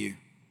it out of you.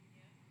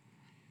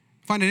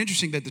 I find it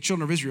interesting that the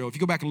children of Israel, if you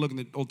go back and look in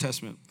the Old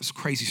Testament, it's a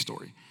crazy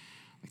story.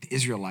 Like the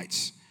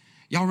Israelites.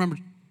 Y'all remember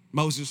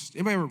Moses?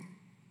 Anybody ever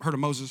heard of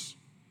Moses?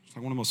 It's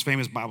like one of the most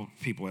famous Bible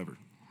people ever.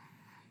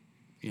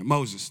 You know,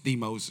 Moses, the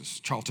Moses,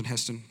 Charlton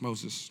Heston,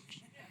 Moses.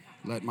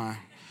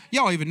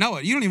 Y'all even know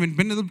it. You don't even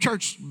been to the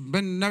church,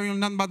 never even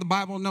nothing about the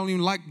Bible, don't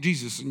even like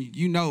Jesus. And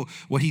you know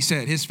what he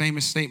said. His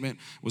famous statement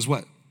was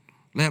what?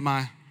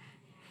 Yeah,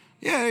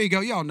 there you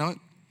go. Y'all know it.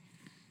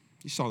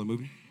 You saw the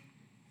movie.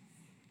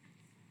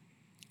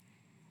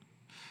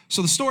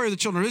 So the story of the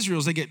children of Israel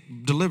is they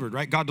get delivered,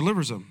 right? God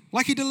delivers them.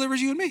 Like he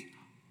delivers you and me.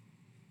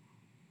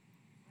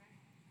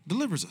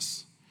 Delivers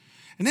us.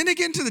 And then they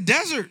get into the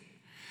desert.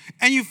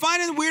 And you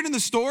find it weird in the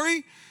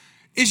story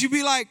is you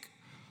be like,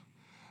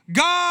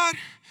 God,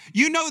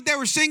 you know that they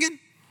were singing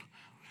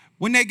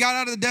when they got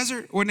out of the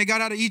desert, when they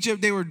got out of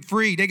Egypt, they were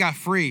free. They got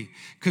free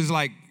because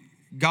like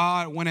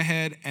God went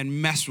ahead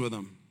and messed with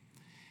them.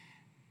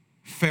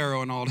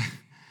 Pharaoh and all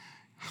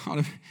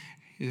the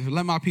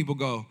let my people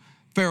go.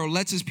 Pharaoh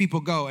lets his people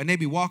go and they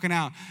be walking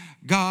out.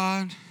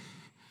 God,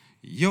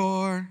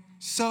 you're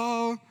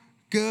so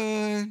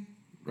good,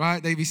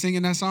 right? They be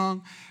singing that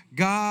song.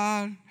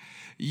 God,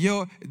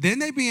 then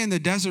they be in the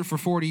desert for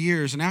 40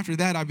 years. And after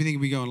that, I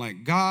be going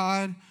like,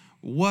 God,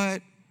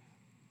 what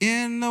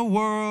in the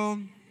world,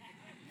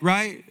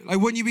 right? Like,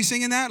 wouldn't you be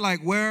singing that?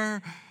 Like,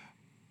 where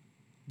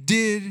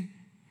did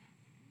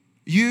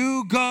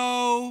you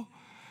go?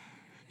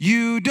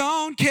 You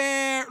don't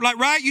care. Like,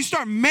 right? You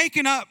start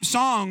making up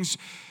songs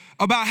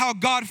about how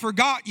God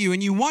forgot you.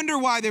 And you wonder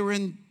why they were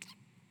in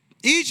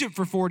Egypt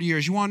for 40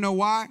 years. You want to know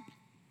why?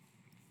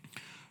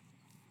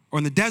 Or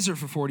in the desert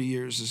for 40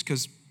 years is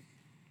because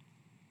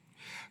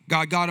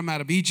God got them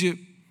out of Egypt,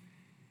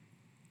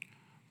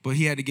 but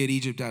he had to get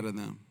Egypt out of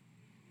them.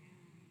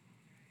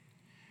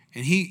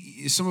 And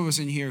some of us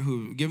in here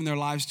who have given their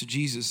lives to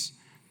Jesus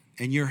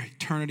and your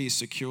eternity is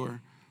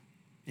secure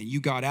and you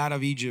got out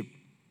of Egypt,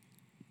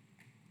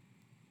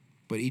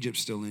 but Egypt's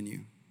still in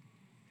you.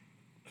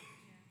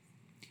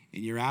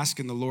 And you're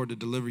asking the Lord to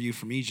deliver you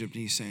from Egypt,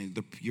 and he's saying,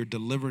 your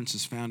deliverance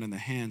is found in the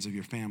hands of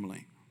your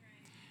family.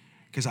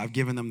 Because I've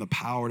given them the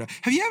power to.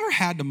 Have you ever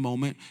had the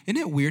moment, isn't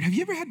it weird? Have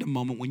you ever had the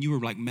moment when you were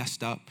like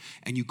messed up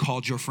and you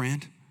called your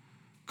friend?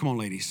 Come on,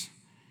 ladies.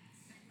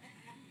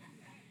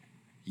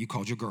 You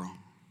called your girl.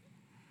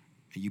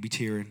 And you be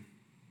tearing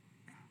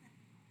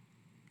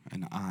in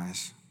the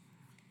eyes.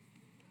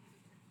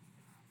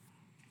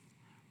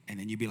 And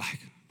then you be like,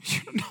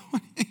 you don't know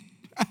what it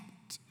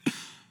is.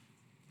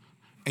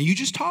 And you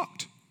just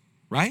talked,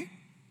 right?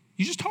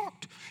 You just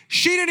talked.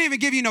 She didn't even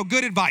give you no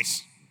good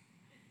advice.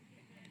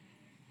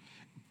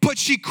 But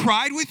she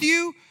cried with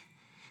you?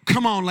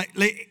 Come on,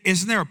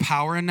 isn't there a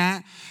power in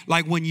that?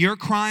 Like when you're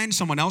crying,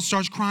 someone else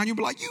starts crying, you'll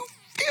be like, you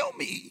feel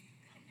me.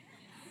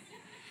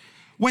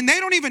 When they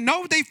don't even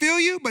know if they feel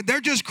you, but they're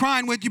just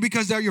crying with you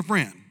because they're your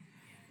friend.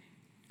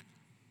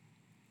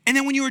 And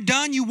then when you were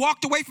done, you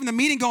walked away from the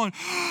meeting going,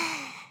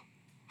 oh,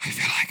 I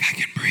feel like I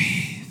can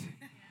breathe,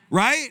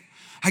 right?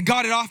 I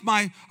got it off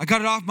my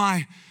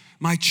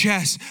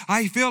chest.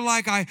 I feel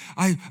like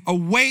a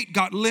weight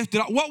got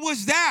lifted up. What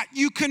was that?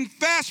 You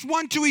confessed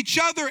one to each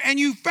other and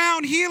you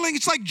found healing.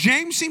 It's like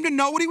James seemed to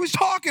know what he was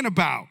talking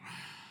about.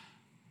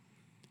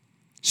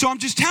 So I'm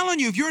just telling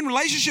you, if you're in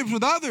relationships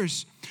with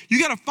others, you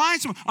got to find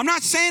someone. I'm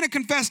not saying to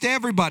confess to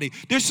everybody.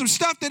 There's some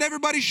stuff that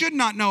everybody should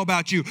not know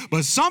about you,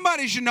 but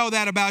somebody should know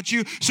that about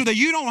you so that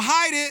you don't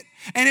hide it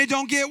and it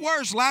don't get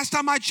worse. Last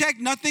time I checked,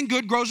 nothing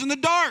good grows in the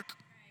dark.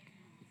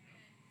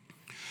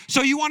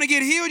 So you want to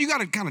get healed, you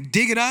got to kind of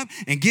dig it up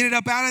and get it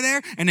up out of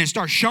there and then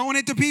start showing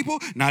it to people.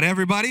 Not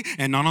everybody,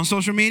 and not on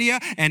social media,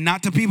 and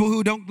not to people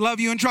who don't love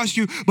you and trust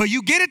you, but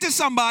you get it to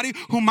somebody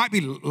who might be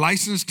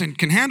licensed and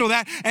can handle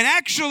that and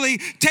actually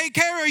take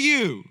care of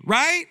you,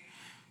 right?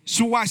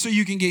 So why? So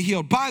you can get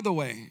healed. By the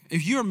way,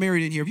 if you're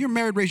married in here, if you're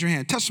married, raise your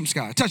hand. Touch some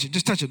sky. Touch it.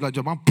 Just touch it.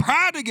 I'm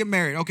proud to get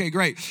married. Okay,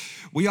 great.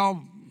 We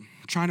all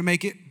trying to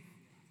make it.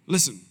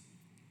 Listen,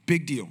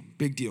 big deal,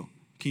 big deal.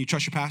 Can you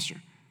trust your pastor?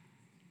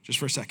 Just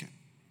for a second.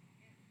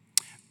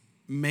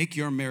 Make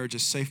your marriage a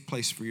safe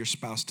place for your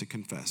spouse to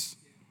confess.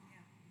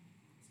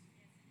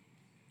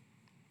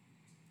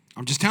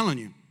 I'm just telling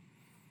you.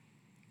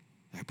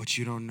 But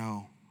you don't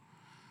know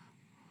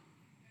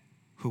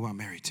who I'm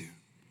married to.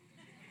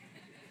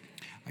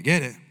 I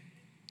get it.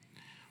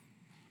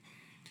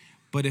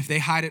 But if they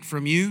hide it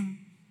from you,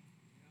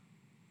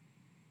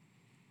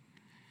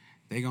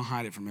 they're going to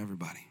hide it from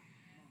everybody.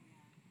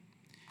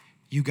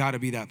 You got to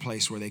be that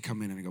place where they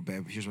come in and go,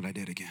 babe, here's what I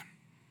did again.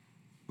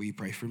 Will you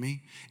pray for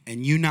me?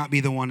 And you not be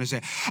the one to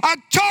say, I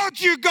told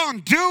you gonna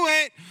do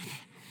it.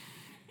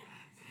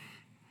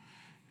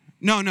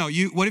 No,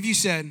 what if you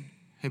said,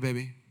 hey,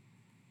 baby,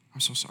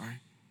 I'm so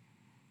sorry.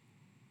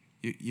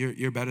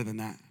 You're better than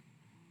that.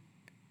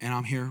 And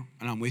I'm here,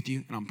 and I'm with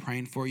you, and I'm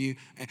praying for you.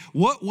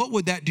 What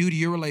would that do to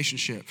your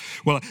relationship?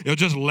 Well, it'll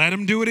just let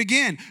him do it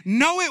again.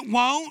 No, it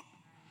won't.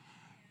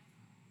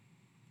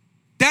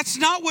 That's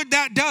not what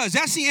that does.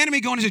 That's the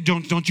enemy going to say,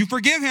 don't you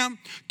forgive him.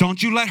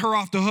 Don't you let her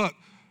off the hook.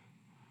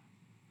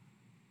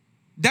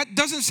 That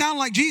doesn't sound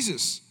like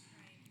Jesus.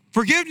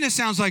 Forgiveness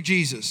sounds like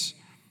Jesus.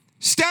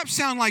 Steps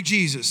sound like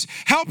Jesus.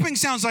 Helping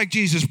sounds like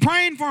Jesus.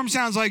 Praying for him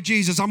sounds like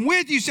Jesus. I'm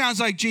with you sounds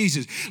like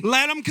Jesus.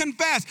 Let him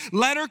confess.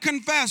 Let her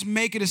confess.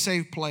 Make it a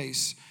safe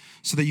place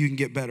so that you can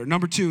get better.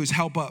 Number 2 is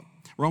help up.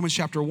 Romans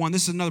chapter 1.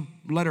 This is another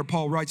letter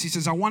Paul writes. He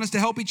says, I want us to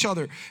help each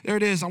other. There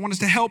it is. I want us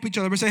to help each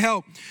other. Everybody say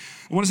help.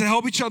 I want us to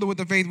help each other with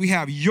the faith we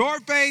have. Your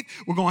faith,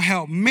 we're going to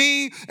help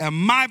me, and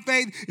my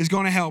faith is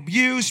going to help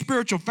you.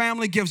 Spiritual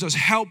family gives us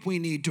help we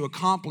need to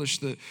accomplish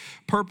the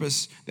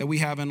purpose that we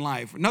have in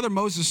life. Another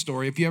Moses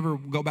story, if you ever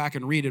go back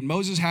and read it,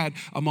 Moses had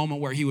a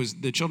moment where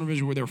the children of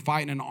Israel were there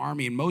fighting an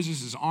army, and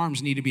Moses'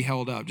 arms need to be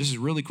held up. This is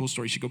a really cool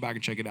story. You should go back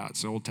and check it out.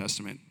 It's the Old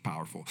Testament,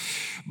 powerful.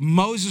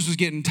 Moses was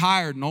getting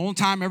tired, and the whole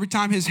time, every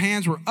time his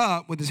hands were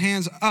up, with his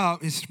hands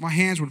up, my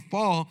hands would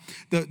fall,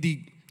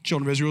 the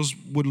children of Israel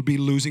would be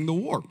losing the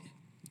war.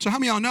 So how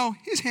many of y'all know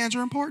his hands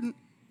are important?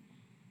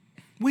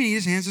 We need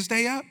his hands to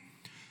stay up.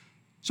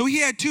 So he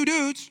had 2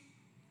 dudes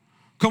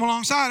come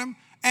alongside him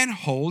and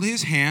hold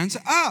his hands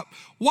up.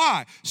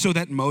 Why? So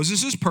that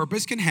Moses'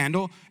 purpose can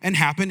handle and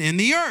happen in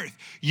the earth.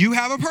 You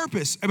have a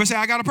purpose. Everybody say,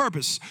 I got a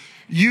purpose.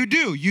 You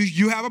do.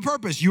 You have a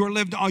purpose. You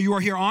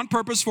are here on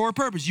purpose for a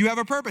purpose. You have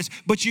a purpose,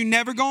 but you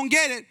never gonna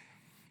get it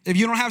if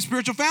you don't have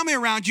spiritual family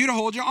around you to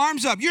hold your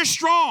arms up. You're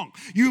strong.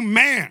 You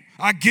man.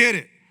 I get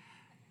it.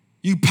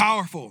 You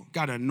powerful,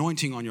 got an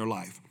anointing on your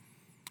life.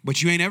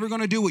 But you ain't ever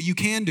going to do what you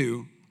can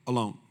do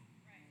alone.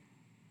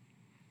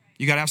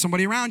 You got to have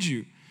somebody around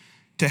you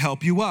to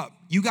help you up.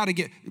 You got to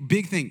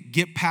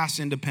get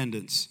past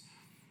independence.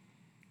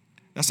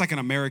 That's like an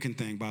American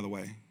thing, by the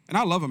way. And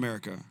I love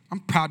America. I'm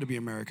proud to be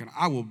American.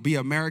 I will be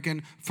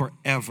American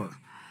forever.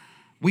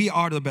 We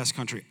are the best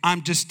country.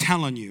 I'm just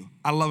telling you,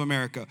 I love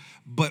America.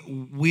 But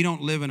we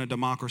don't live in a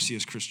democracy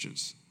as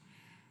Christians.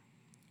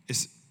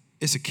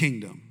 It's a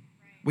kingdom.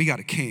 We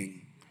got a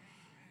king.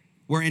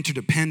 We're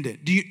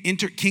interdependent.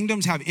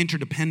 Kingdoms have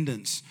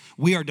interdependence.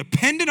 We are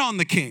dependent on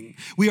the king.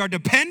 We are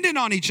dependent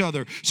on each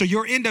other. So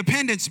your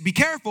independence, be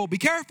careful.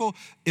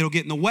 It'll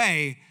get in the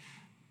way.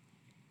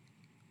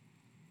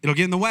 It'll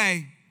get in the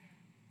way.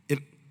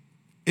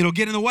 It'll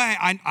get in the way.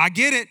 I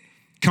get it.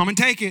 Come and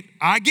take it.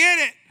 I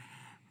get it.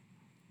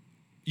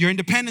 Your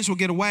independence will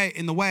get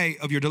in the way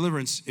of your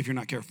deliverance if you're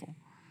not careful.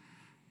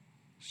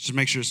 Just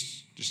make sure,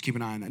 just keep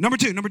an eye on that. Number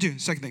two,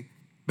 second thing.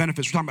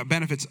 Benefits. We're talking about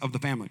benefits of the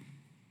family.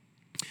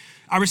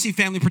 I receive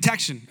family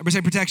protection. Everybody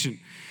say protection.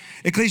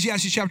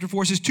 Ecclesiastes chapter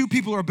 4 says, 2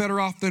 people are better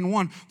off than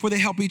one, for they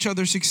help each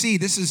other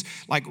succeed. This is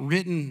like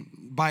written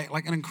by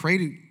like an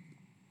incredibly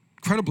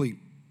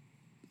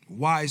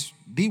wise,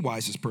 the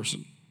wisest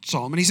person,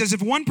 Solomon. He says,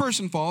 if one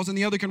person falls, then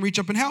the other can reach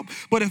up and help.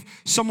 But if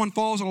someone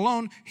falls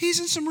alone, he's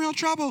in some real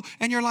trouble.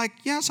 And you're like,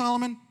 yeah,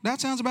 Solomon, that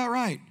sounds about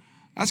right.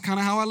 That's kind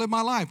of how I live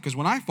my life, because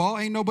when I fall,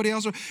 ain't nobody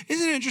else.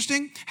 Isn't it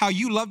interesting how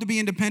you love to be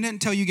independent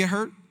until you get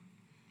hurt?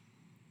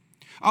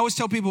 I always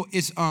tell people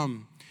it's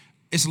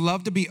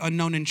love to be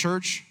unknown in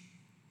church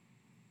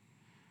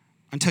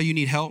until you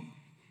need help.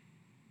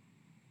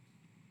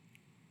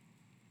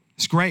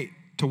 It's great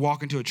to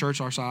walk into a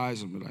church our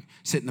size and like,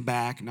 sit in the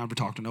back and never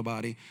talk to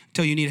nobody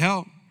until you need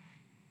help.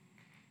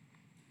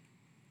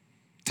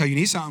 Until you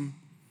need something.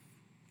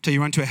 Until you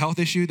run into a health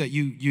issue that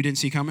you didn't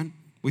see coming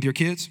with your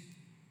kids.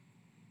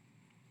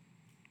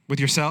 with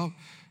yourself.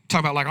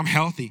 Talk about like, I'm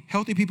healthy.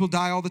 Healthy people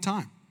die all the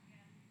time.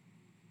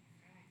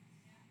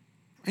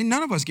 Ain't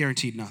none of us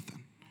guaranteed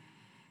nothing.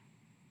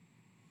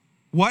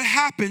 What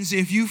happens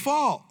if you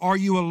fall? Are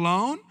you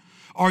alone?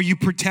 Are you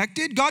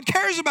protected? God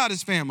cares about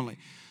his family.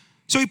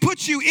 So he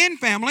puts you in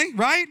family,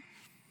 right?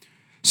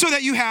 So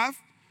that you have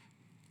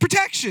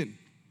protection.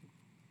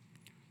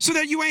 So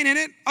that you ain't in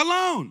it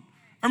alone.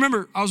 I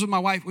remember I was with my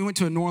wife. We went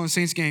to a New Orleans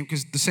Saints game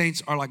because the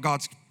Saints are like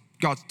God's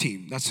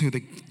team. That's who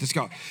that's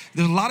God.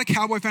 There's a lot of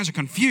Cowboy fans are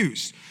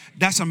confused.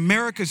 That's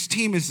America's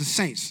team is the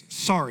Saints.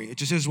 Sorry, it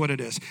just is what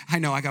it is. I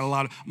know I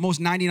got most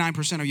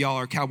 99% of y'all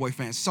are Cowboy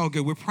fans. It's all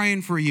good. We're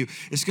praying for you.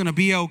 It's going to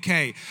be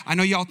okay. I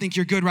know y'all think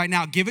you're good right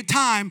now. Give it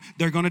time.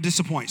 They're going to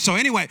disappoint. So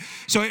anyway,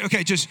 it's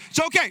okay. Just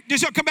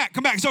come back.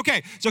 It's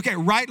okay. It's okay.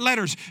 Write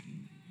letters.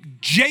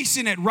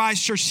 Jason at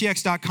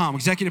risechurchtx.com,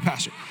 executive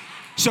pastor.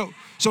 So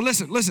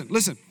listen.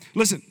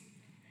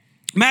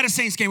 I'm at a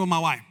Saints game with my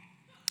wife.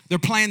 They're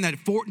playing the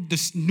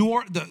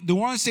New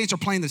Orleans Saints are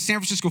playing the San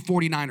Francisco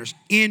 49ers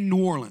in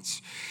New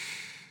Orleans.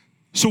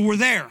 So we're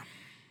there.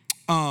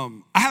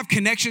 I have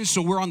connections,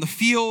 so we're on the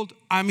field.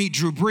 I meet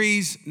Drew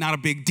Brees, not a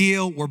big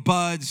deal. We're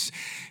buds.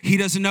 He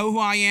doesn't know who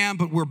I am,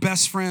 but we're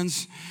best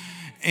friends.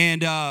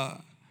 And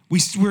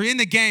we're in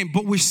the game,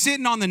 but we're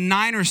sitting on the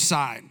Niners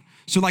side.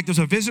 So like there's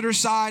a visitor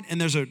side and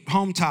there's a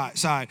home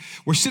side.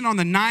 We're sitting on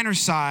the Niners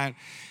side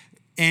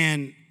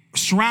and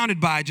surrounded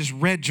by just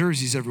red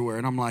jerseys everywhere.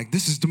 And I'm like,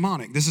 this is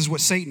demonic. This is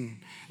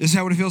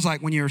how it feels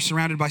like when you're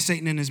surrounded by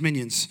Satan and his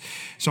minions.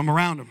 So I'm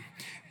around him.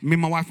 Me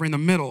and my wife are in the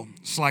middle.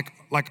 It's like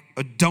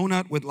a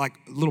donut with like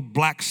a little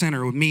black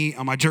center with me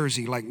on my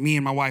jersey, like me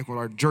and my wife with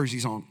our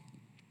jerseys on.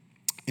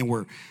 And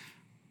we're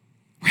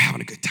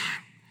having a good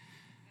time.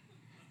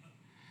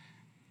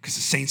 Because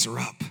the Saints are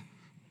up.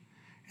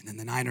 And then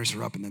the Niners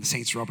are up, and then the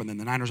Saints are up, and then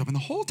the Niners are up. And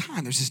the whole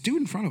time, there's this dude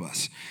in front of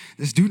us.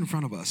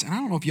 And I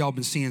don't know if y'all have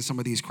been seeing some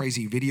of these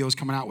crazy videos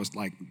coming out with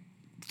like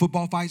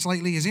football fights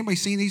lately. Has anybody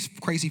seen these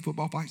crazy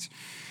football fights?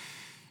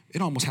 It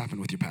almost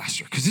happened with your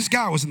pastor. Because this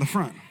guy was in the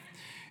front.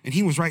 And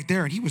he was right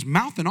there, and he was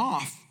mouthing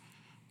off.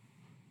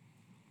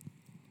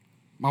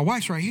 My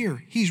wife's right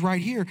here. He's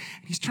right here.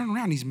 He's turning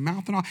around, and he's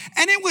mouthing off.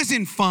 And it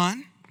wasn't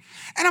fun.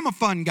 And I'm a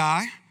fun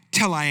guy,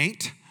 till I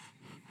ain't.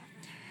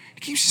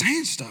 Keeps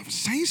saying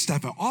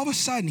stuff, and all of a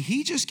sudden,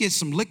 he just gets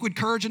some liquid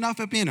courage enough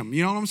up in him.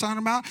 You know what I'm talking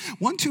about?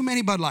 One too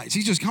many Bud Lights.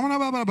 He's just coming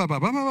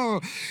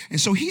up, and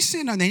so he's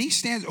sitting, and then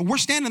we're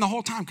standing the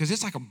whole time, because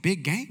it's like a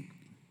big game.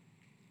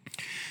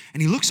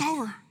 And he looks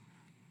over,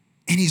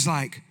 and he's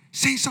like,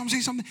 say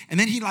something, and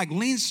then he like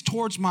leans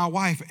towards my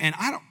wife, and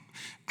I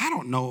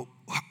don't know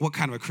what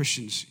kind of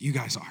Christians you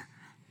guys are.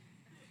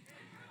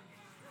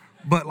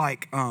 But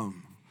like,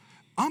 I'm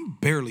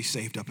barely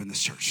saved up in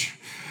this church.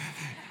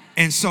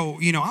 And so,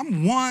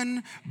 I'm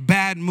one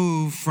bad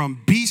move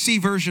from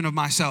BC version of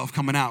myself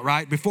coming out,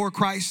 right? Before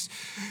Christ,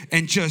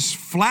 and just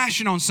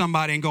flashing on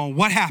somebody and going,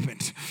 what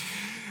happened?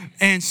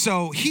 And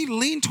so he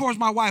leaned towards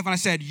my wife, and I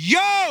said,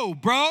 yo,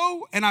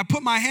 bro. And I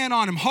put my hand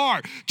on him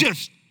hard.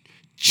 Just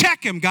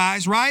check him,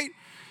 guys, right?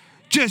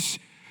 Just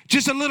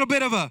a little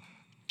bit of a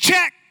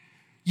check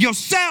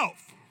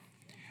yourself.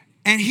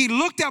 And he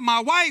looked at my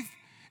wife,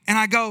 and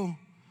I go,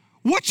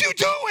 what you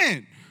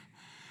doing?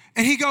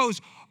 And he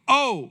goes,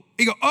 oh.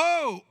 He go,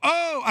 oh.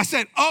 I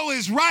said, oh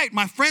is right.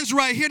 My friends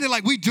right here, they're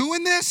like, we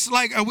doing this?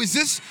 Like, are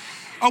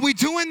we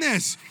doing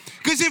this?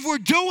 Because if we're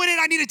doing it,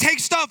 I need to take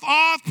stuff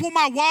off, pull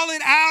my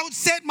wallet out,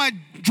 set my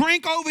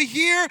drink over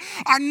here.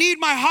 I need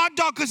my hot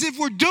dog, because if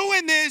we're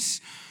doing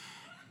this.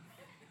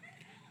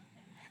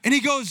 And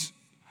he goes,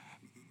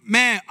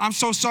 man, I'm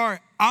so sorry.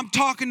 I'm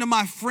talking to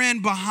my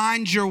friend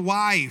behind your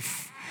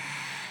wife.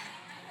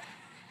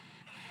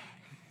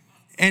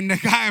 And the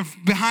guy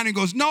behind him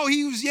goes, no,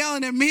 he was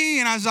yelling at me.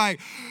 And I was like,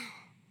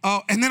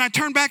 oh, and then I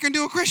turned back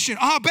into a Christian.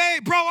 Oh,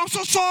 babe, bro, I'm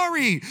so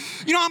sorry.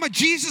 I'm a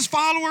Jesus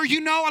follower.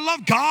 I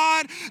love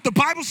God. The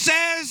Bible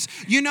says,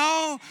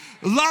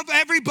 love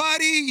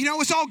everybody.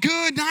 It's all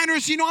good.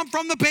 Niners, I'm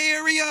from the Bay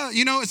Area.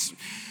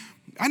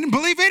 I didn't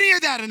believe any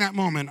of that in that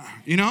moment,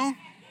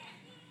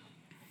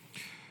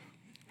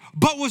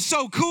 But what's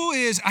so cool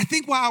is, I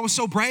think why I was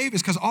so brave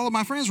is because all of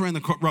my friends were in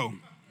the row.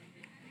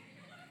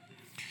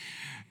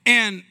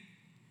 And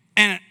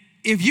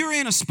if you're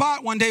in a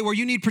spot one day where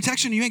you need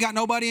protection and you ain't got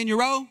nobody in your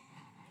row,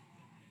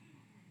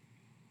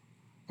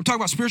 I'm talking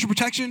about spiritual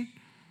protection.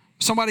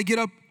 Somebody get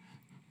up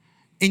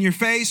in your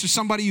face, or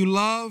somebody you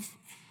love.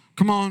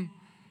 Come on.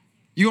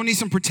 You're going to need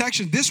some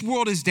protection. This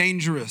world is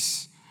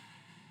dangerous.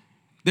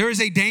 There is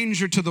a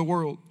danger to the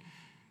world.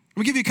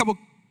 Let me give you a couple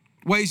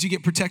ways you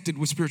get protected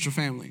with spiritual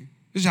family.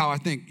 This is how I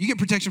think. You get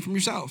protection from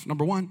yourself,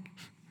 number one.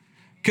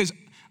 Because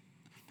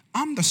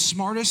I'm the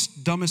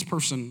smartest, dumbest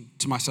person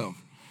to myself.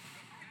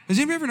 Has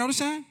anybody ever noticed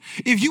that?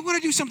 If you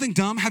want to do something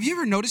dumb, have you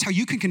ever noticed how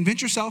you can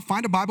convince yourself,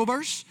 find a Bible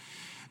verse,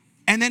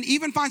 and then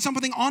even find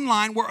something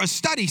online where a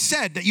study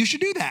said that you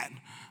should do that?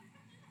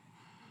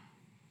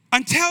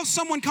 Until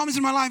someone comes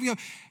in my life and goes,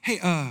 hey,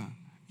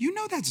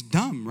 that's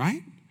dumb,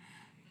 right?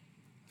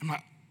 I'm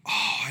like,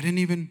 oh, I didn't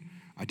even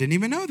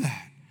know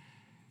that.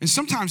 And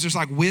sometimes there's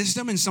like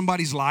wisdom in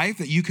somebody's life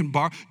that you can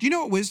borrow. Do you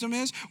know what wisdom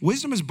is?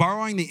 Wisdom is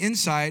borrowing the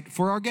insight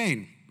for our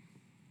gain.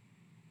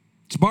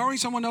 It's borrowing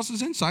someone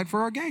else's insight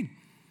for our gain.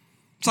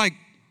 It's like,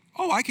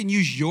 oh, I can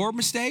use your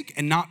mistake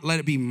and not let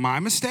it be my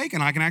mistake,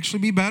 and I can actually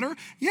be better?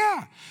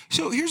 Yeah.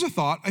 So here's a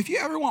thought. If you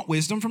ever want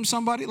wisdom from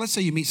somebody, let's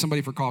say you meet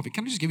somebody for coffee.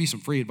 Can I just give you some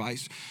free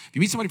advice? If you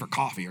meet somebody for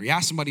coffee, or you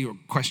ask somebody a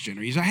question,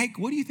 or you say, hey,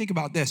 what do you think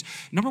about this?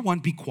 Number one,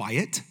 be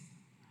quiet.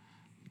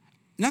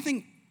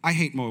 Nothing I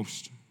hate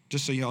most,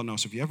 just so y'all know,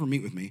 so if you ever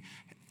meet with me,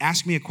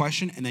 ask me a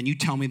question, and then you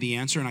tell me the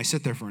answer, and I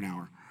sit there for an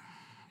hour.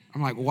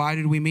 I'm like, why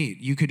did we meet?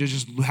 You could have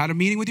just had a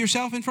meeting with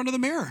yourself in front of the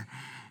mirror.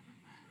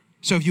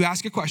 So if you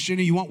ask a question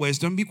and you want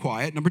wisdom, be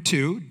quiet. Number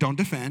two, don't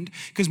defend,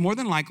 because more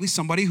than likely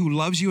somebody who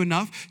loves you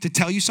enough to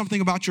tell you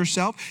something about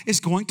yourself is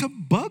going to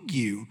bug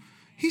you.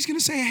 He's going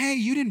to say, hey,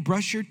 you didn't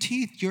brush your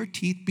teeth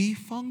be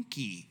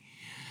funky.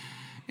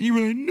 And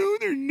you're like, no,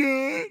 they're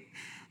not.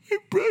 I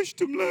brushed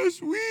them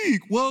last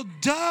week. Well,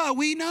 duh,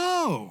 we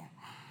know.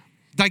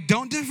 Like,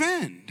 don't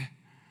defend.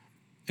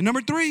 And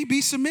number three,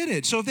 be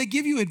submitted. So if they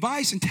give you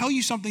advice and tell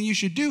you something you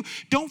should do,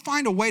 don't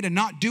find a way to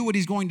not do what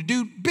he's going to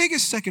do.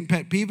 Biggest second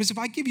pet peeve is if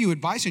I give you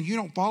advice and you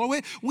don't follow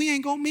it, we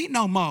ain't going to meet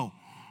no more.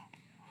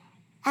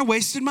 I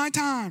wasted my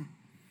time.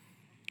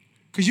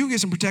 Because you get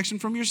some protection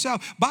from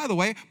yourself. By the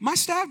way, my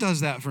staff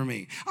does that for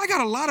me. I got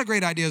a lot of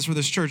great ideas for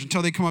this church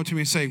until they come up to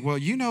me and say, well,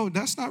 you know,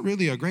 that's not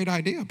really a great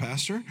idea,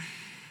 Pastor.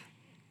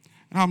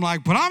 And I'm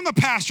like, but I'm the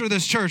pastor of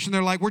this church. And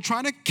they're like, we're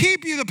trying to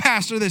keep you the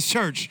pastor of this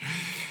church.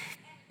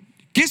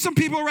 Get some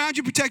people around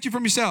you, protect you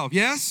from yourself.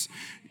 Yes?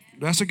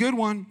 That's a good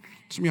one.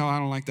 Some of y'all, I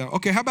don't like that.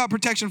 Okay, how about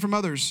protection from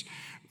others?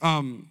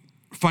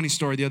 Funny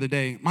story the other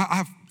day. I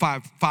have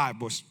five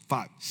boys.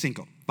 I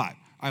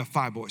have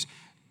 5 boys.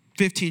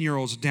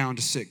 15-year-olds down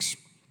to 6.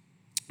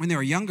 When they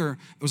were younger,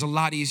 it was a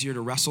lot easier to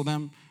wrestle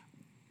them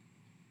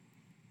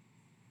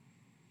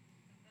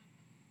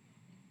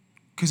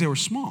because they were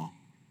small.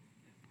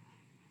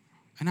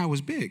 And I was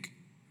big.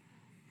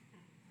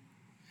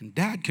 And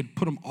Dad could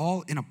put them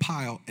all in a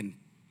pile and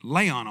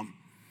lay on them.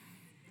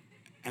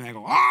 And they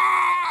go,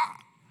 ah!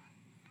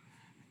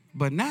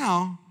 But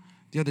now,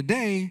 the other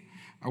day,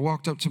 I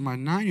walked up to my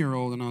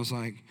 9-year-old and I was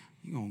like,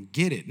 you're going to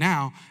get it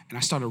now. And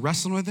I started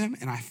wrestling with him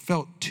and I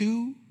felt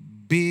 2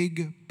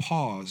 big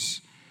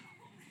paws.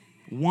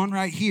 One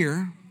right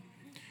here,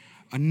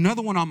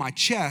 another one on my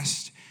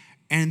chest.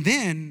 And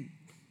then,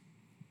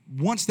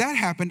 once that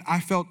happened,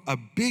 I felt a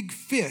big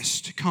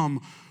fist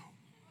come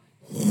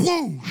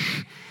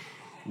whoosh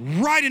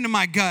right into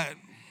my gut.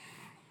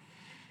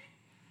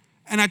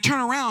 And I turn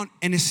around,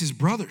 and it's his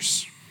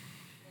brothers.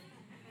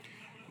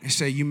 They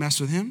say, you mess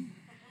with him?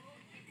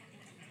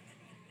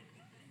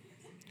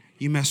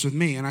 You mess with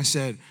me. And I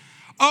said,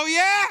 oh,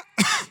 yeah?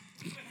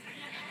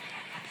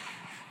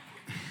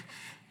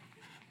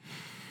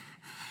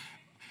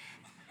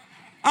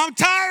 I'm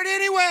tired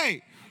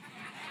anyway.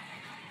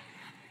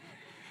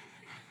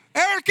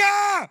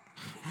 Erica!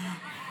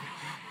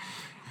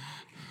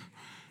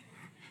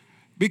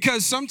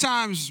 Because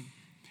sometimes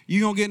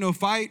you're going to get into a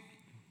fight,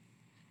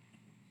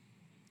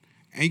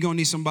 and you're going to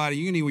need somebody.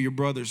 You're going to need with your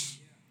brothers.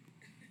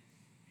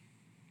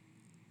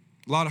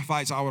 A lot of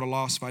fights I would have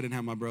lost if I didn't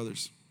have my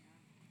brothers.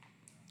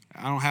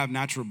 I don't have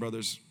natural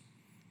brothers,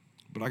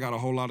 but I got a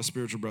whole lot of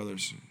spiritual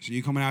brothers. So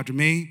you coming after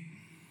me,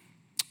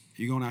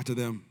 you're going after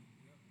them.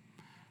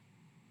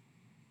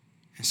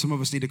 And some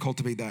of us need to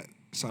cultivate that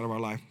side of our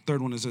life.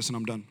 Third one is this, and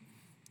I'm done.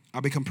 I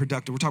become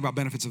productive. We're talking about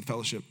benefits of the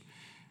fellowship.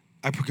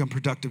 I become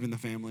productive in the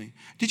family.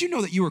 Did you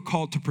know that you were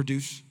called to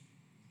produce,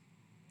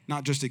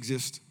 not just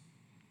exist?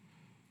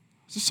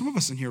 So some of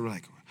us in here are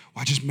like,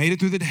 well, I just made it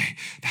through the day.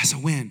 That's a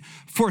win.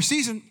 For a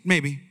season,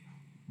 maybe.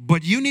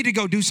 But you need to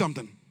go do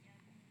something.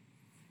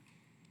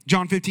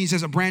 John 15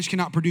 says, a branch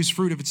cannot produce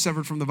fruit if it's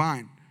severed from the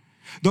vine.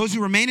 Those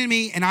who remain in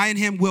me and I in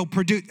him will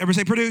produce. Everybody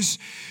say produce.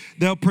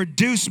 They'll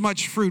produce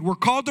much fruit. We're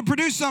called to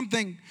produce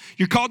something.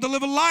 You're called to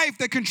live a life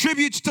that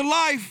contributes to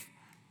life.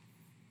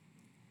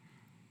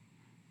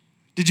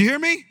 Did you hear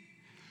me?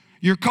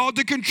 You're called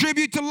to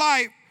contribute to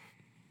life.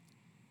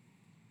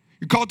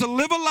 You're called to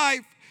live a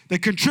life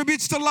that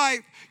contributes to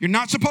life. You're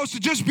not supposed to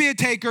just be a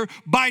taker.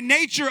 By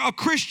nature, a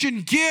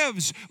Christian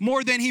gives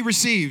more than he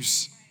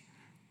receives.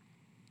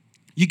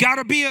 You got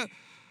to be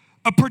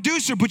a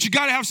producer, but you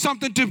got to have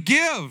something to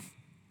give.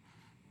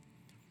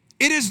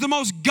 It is the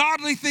most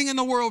godly thing in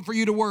the world for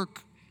you to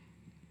work.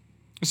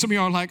 And some of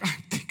y'all are like,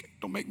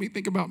 don't make me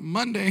think about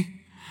Monday.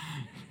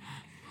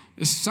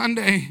 It's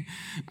Sunday.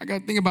 I got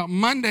to think about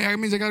Monday. That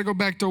means I got to go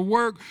back to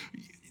work.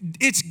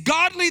 It's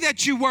godly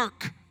that you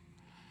work.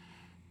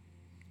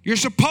 You're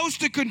supposed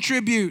to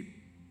contribute.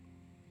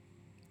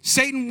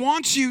 Satan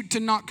wants you to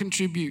not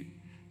contribute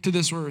to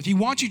this earth. He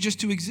wants you just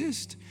to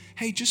exist.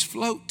 Hey, just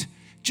float.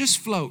 Just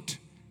float.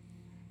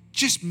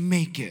 Just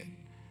make it.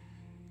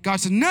 God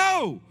said,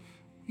 no,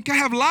 you got to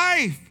have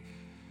life.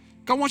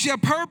 God wants you to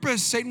have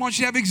purpose. Satan wants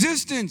you to have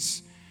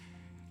existence.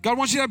 God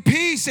wants you to have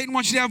peace. Satan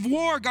wants you to have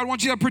war. God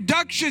wants you to have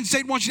production.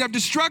 Satan wants you to have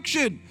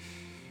destruction.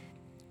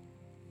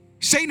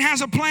 Satan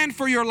has a plan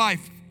for your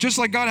life, just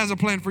like God has a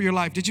plan for your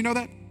life. Did you know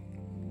that?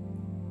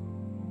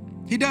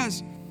 He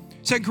does.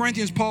 2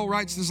 Corinthians, Paul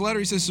writes this letter.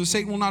 He says, so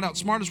Satan will not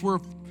outsmart us.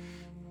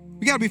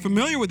 We got to be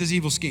familiar with his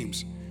evil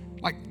schemes.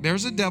 Like,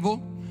 there's a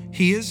devil.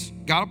 He has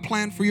got a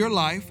plan for your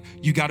life.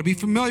 You got to be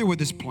familiar with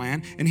his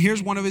plan. And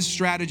here's one of his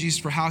strategies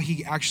for how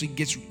he actually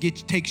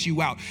takes you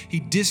out.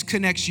 He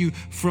disconnects you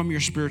from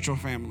your spiritual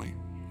family.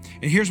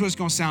 And here's what it's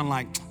going to sound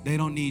like. They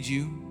don't need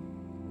you.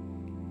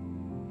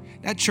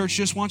 That church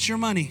just wants your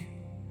money.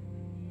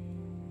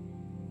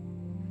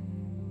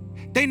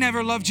 They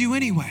never loved you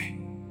anyway.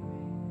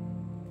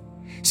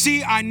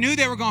 See, I knew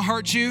they were going to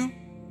hurt you.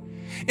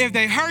 If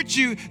they hurt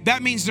you,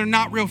 that means they're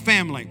not real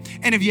family.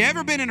 And if you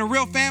ever been in a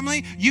real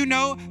family, you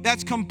know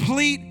that's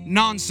complete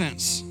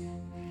nonsense.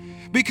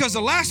 Because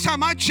the last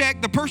time I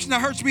checked, the person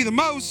that hurts me the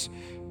most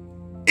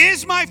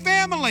is my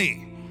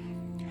family.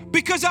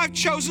 Because I've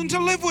chosen to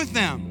live with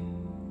them.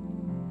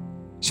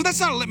 So that's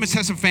not a litmus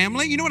test of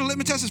family. You know what a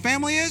litmus test of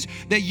family is?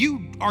 That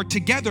you are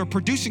together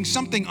producing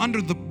something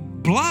under the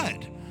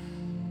blood.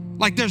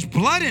 Like there's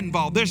blood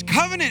involved. There's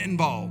covenant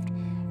involved.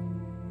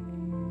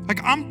 Like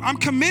I'm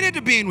committed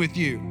to being with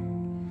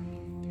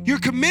you. You're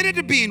committed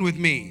to being with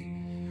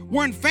me.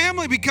 We're in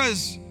family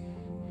because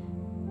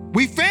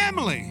we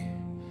family.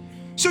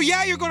 So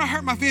yeah, you're going to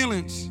hurt my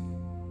feelings.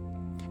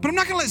 But I'm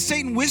not going to let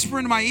Satan whisper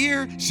into my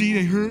ear, see,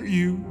 they hurt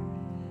you.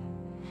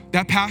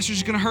 That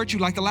pastor's going to hurt you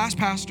like the last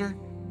pastor.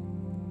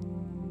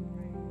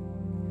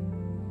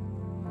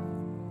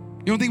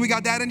 You don't think we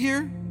got that in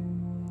here?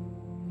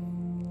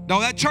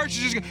 No, that church is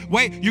just going to,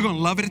 wait, you're going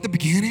to love it at the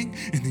beginning,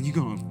 and then you're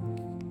going to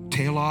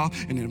tail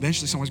off, and then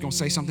eventually someone's going to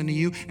say something to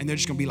you, and they're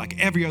just going to be like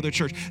every other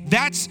church.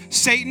 That's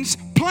Satan's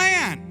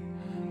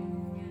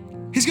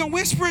plan. He's going to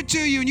whisper it to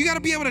you, and you got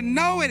to be able to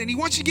know it, and he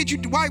wants you to get you,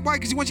 why?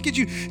 Because he wants to get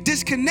you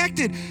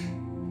disconnected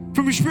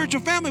from your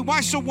spiritual family. Why?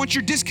 So once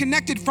you're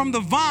disconnected from the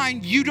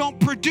vine, you don't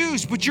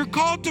produce, but you're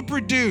called to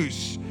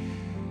produce.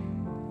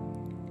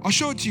 I'll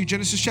show it to you.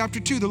 Genesis chapter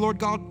 2, the Lord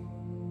God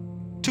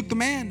took the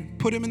man,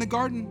 put him in the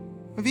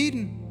Garden of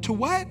Eden. To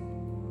what?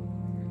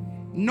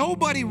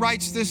 Nobody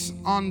writes this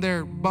on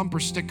their bumper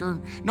sticker.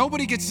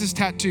 Nobody gets this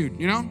tattooed,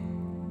 you know?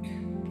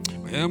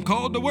 I'm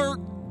called to work.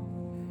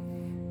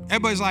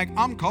 Everybody's like,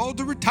 I'm called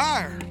to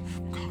retire.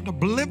 I'm called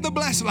to live the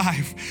blessed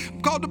life.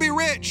 I'm called to be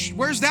rich.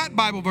 Where's that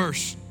Bible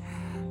verse?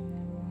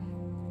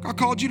 God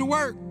called you to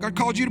work. God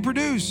called you to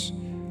produce.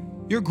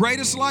 Your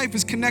greatest life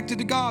is connected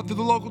to God through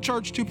the local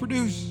church to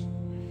produce.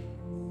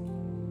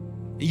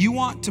 You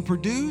want to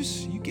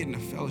produce, you get in a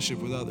fellowship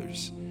with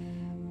others.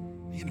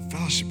 You get in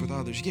fellowship with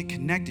others. You get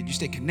connected. You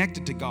stay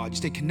connected to God. You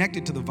stay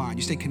connected to the vine.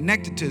 You stay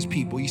connected to his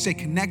people. You stay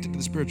connected to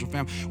the spiritual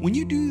family. When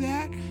you do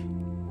that,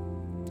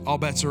 all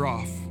bets are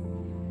off.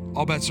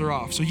 All bets are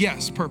off. So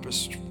yes,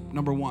 purpose.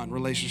 Number 1,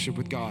 relationship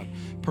with God.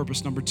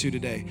 Purpose number 2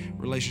 today,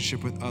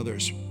 relationship with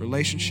others.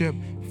 Relationship,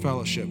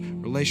 fellowship.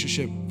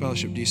 Relationship,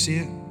 fellowship. Do you see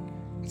it?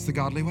 It's the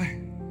godly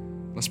way.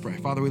 Let's pray.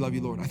 Father, we love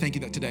you, Lord. I thank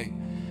you that today,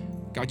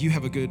 God, you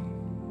have a good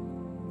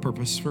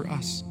purpose for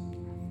us.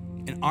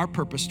 And our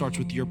purpose starts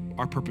with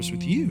our purpose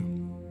with you.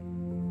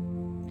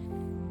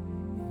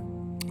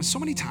 And so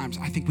many times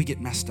I think we get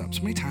messed up.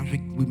 So many times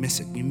we miss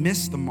it. We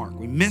miss the mark.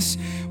 We miss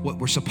what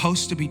we're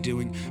supposed to be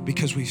doing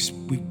because we've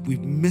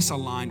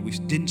misaligned. We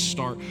didn't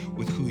start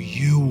with who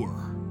you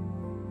were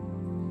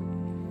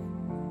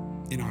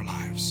in our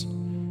lives.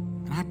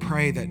 And I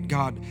pray that,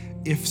 God,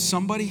 if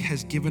somebody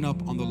has given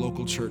up on the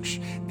local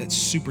church, that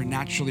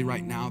supernaturally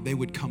right now they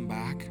would come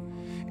back.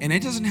 And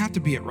it doesn't have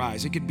to be at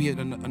Rise. It could be at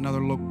another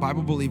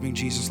Bible-believing,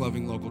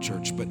 Jesus-loving local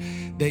church. But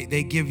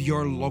they give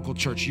your local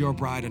church, your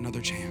bride,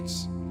 another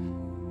chance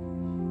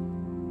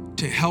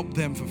to help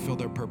them fulfill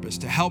their purpose,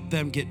 to help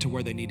them get to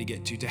where they need to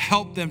get to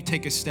help them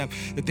take a step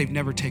that they've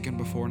never taken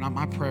before. And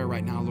my prayer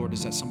right now, Lord,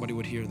 is that somebody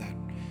would hear that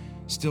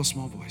still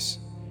small voice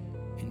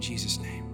in Jesus' name.